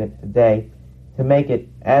working in it today, to make it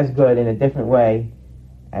as good in a different way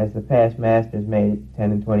as the past masters made it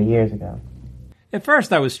 10 and 20 years ago. At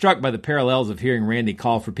first, I was struck by the parallels of hearing Randi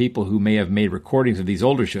call for people who may have made recordings of these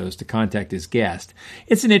older shows to contact his guest.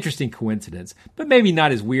 It's an interesting coincidence, but maybe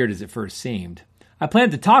not as weird as it first seemed. I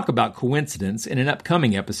plan to talk about coincidence in an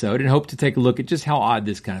upcoming episode and hope to take a look at just how odd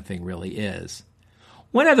this kind of thing really is.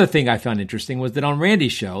 One other thing I found interesting was that on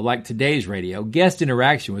Randi's show, like today's radio, guest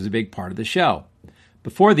interaction was a big part of the show.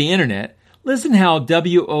 Before the internet, listen how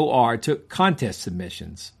WOR took contest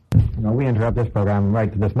submissions. We interrupt this program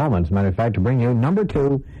right to this moment, as a matter of fact, to bring you number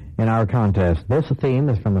 2 in our contest. This theme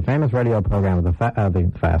is from the famous radio program of the past. I'll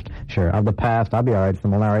be all right, it's the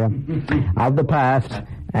malaria. Of the past.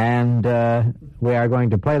 And we are going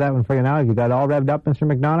to play that one for you now. Have you got it all revved up,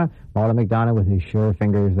 Mr. McDonough? Walter McDonough with his sure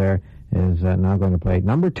fingers there is now going to play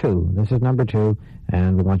number 2. This is number 2,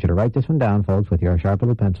 and we want you to write this one down, folks, with your sharp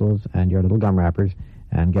little pencils and your little gum wrappers,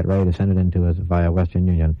 and get ready to send it in to us via Western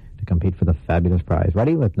Union to compete for the fabulous prize.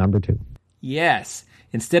 Ready with number 2. Yes.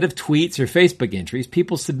 Instead of tweets or Facebook entries,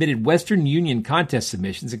 people submitted Western Union contest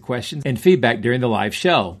submissions and questions and feedback during the live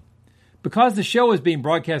show. Because the show was being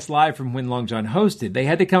broadcast live from when Long John hosted, they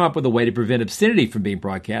had to come up with a way to prevent obscenity from being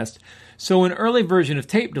broadcast, so an early version of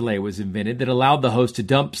tape delay was invented that allowed the host to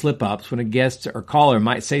dump slip-ups when a guest or caller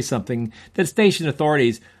might say something that station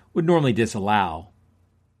authorities would normally disallow.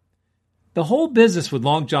 The whole business with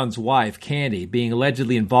Long John's wife, Candy, being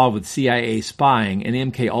allegedly involved with CIA spying and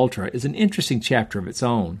MKUltra is an interesting chapter of its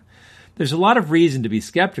own. There's a lot of reason to be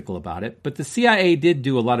skeptical about it, but the CIA did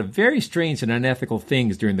do a lot of very strange and unethical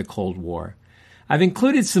things during the Cold War. I've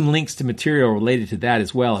included some links to material related to that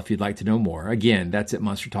as well if you'd like to know more. Again, that's at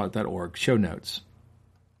monstertalk.org, show notes.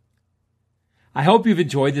 I hope you've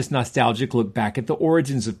enjoyed this nostalgic look back at the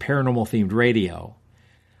origins of paranormal-themed radio.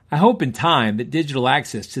 I hope in time that digital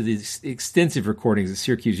access to these extensive recordings at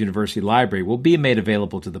Syracuse University Library will be made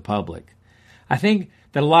available to the public. I think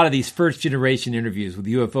that a lot of these first-generation interviews with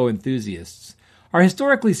UFO enthusiasts are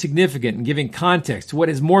historically significant in giving context to what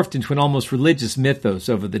has morphed into an almost religious mythos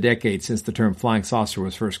over the decades since the term flying saucer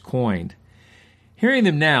was first coined. Hearing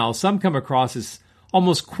them now, some come across as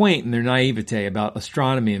almost quaint in their naivete about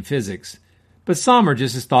astronomy and physics, but some are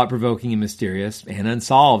just as thought-provoking and mysterious and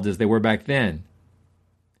unsolved as they were back then.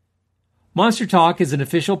 Monster Talk is an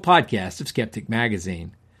official podcast of Skeptic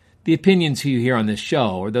Magazine. The opinions you hear on this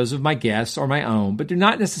show are those of my guests or my own, but do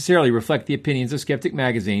not necessarily reflect the opinions of Skeptic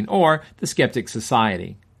Magazine or the Skeptic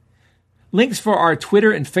Society. Links for our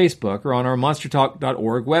Twitter and Facebook are on our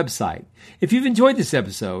monstertalk.org website. If you've enjoyed this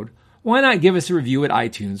episode, why not give us a review at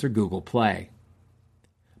iTunes or Google Play?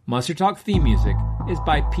 Monster Talk theme music is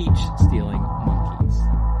by Peach Stealing Monkeys.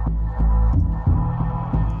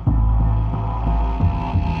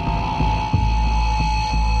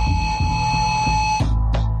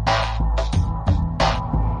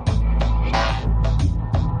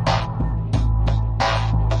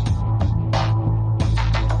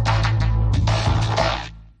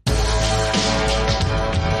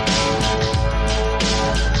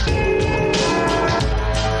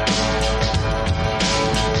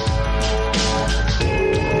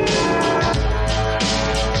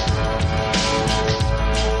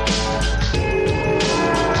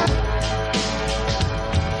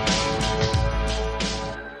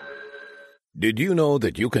 Did you know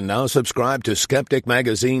that you can now subscribe to Skeptic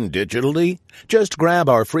Magazine digitally? Just grab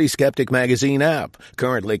our free Skeptic Magazine app,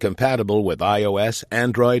 currently compatible with iOS,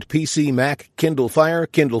 Android, PC, Mac, Kindle Fire,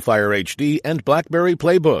 Kindle Fire HD, and BlackBerry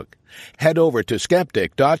Playbook. Head over to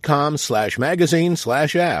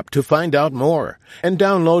skeptic.com/magazine/app to find out more and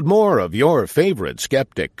download more of your favorite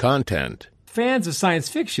Skeptic content. Fans of science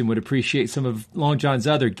fiction would appreciate some of Long John's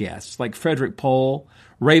other guests, like Frederick Pohl,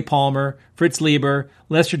 Ray Palmer, Fritz Lieber,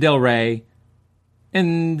 Lester Del Rey,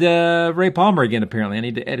 and Ray Palmer again, apparently. I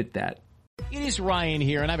need to edit that. It is Ryan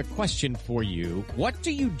here, and I have a question for you. What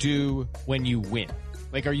do you do when you win?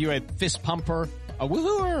 Like, are you a fist pumper, a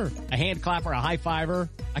woohooer, a hand clapper, a high fiver?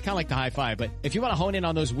 I kind of like the high five, but if you want to hone in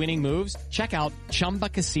on those winning moves, check out Chumba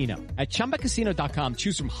Casino. At ChumbaCasino.com,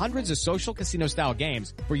 choose from hundreds of social casino-style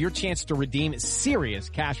games for your chance to redeem serious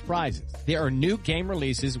cash prizes. There are new game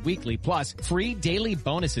releases weekly, plus free daily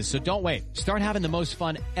bonuses, so don't wait. Start having the most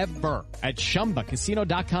fun ever at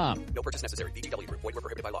ChumbaCasino.com. No purchase necessary. VGW. Void where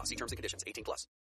prohibited by law. See terms and conditions. 18+.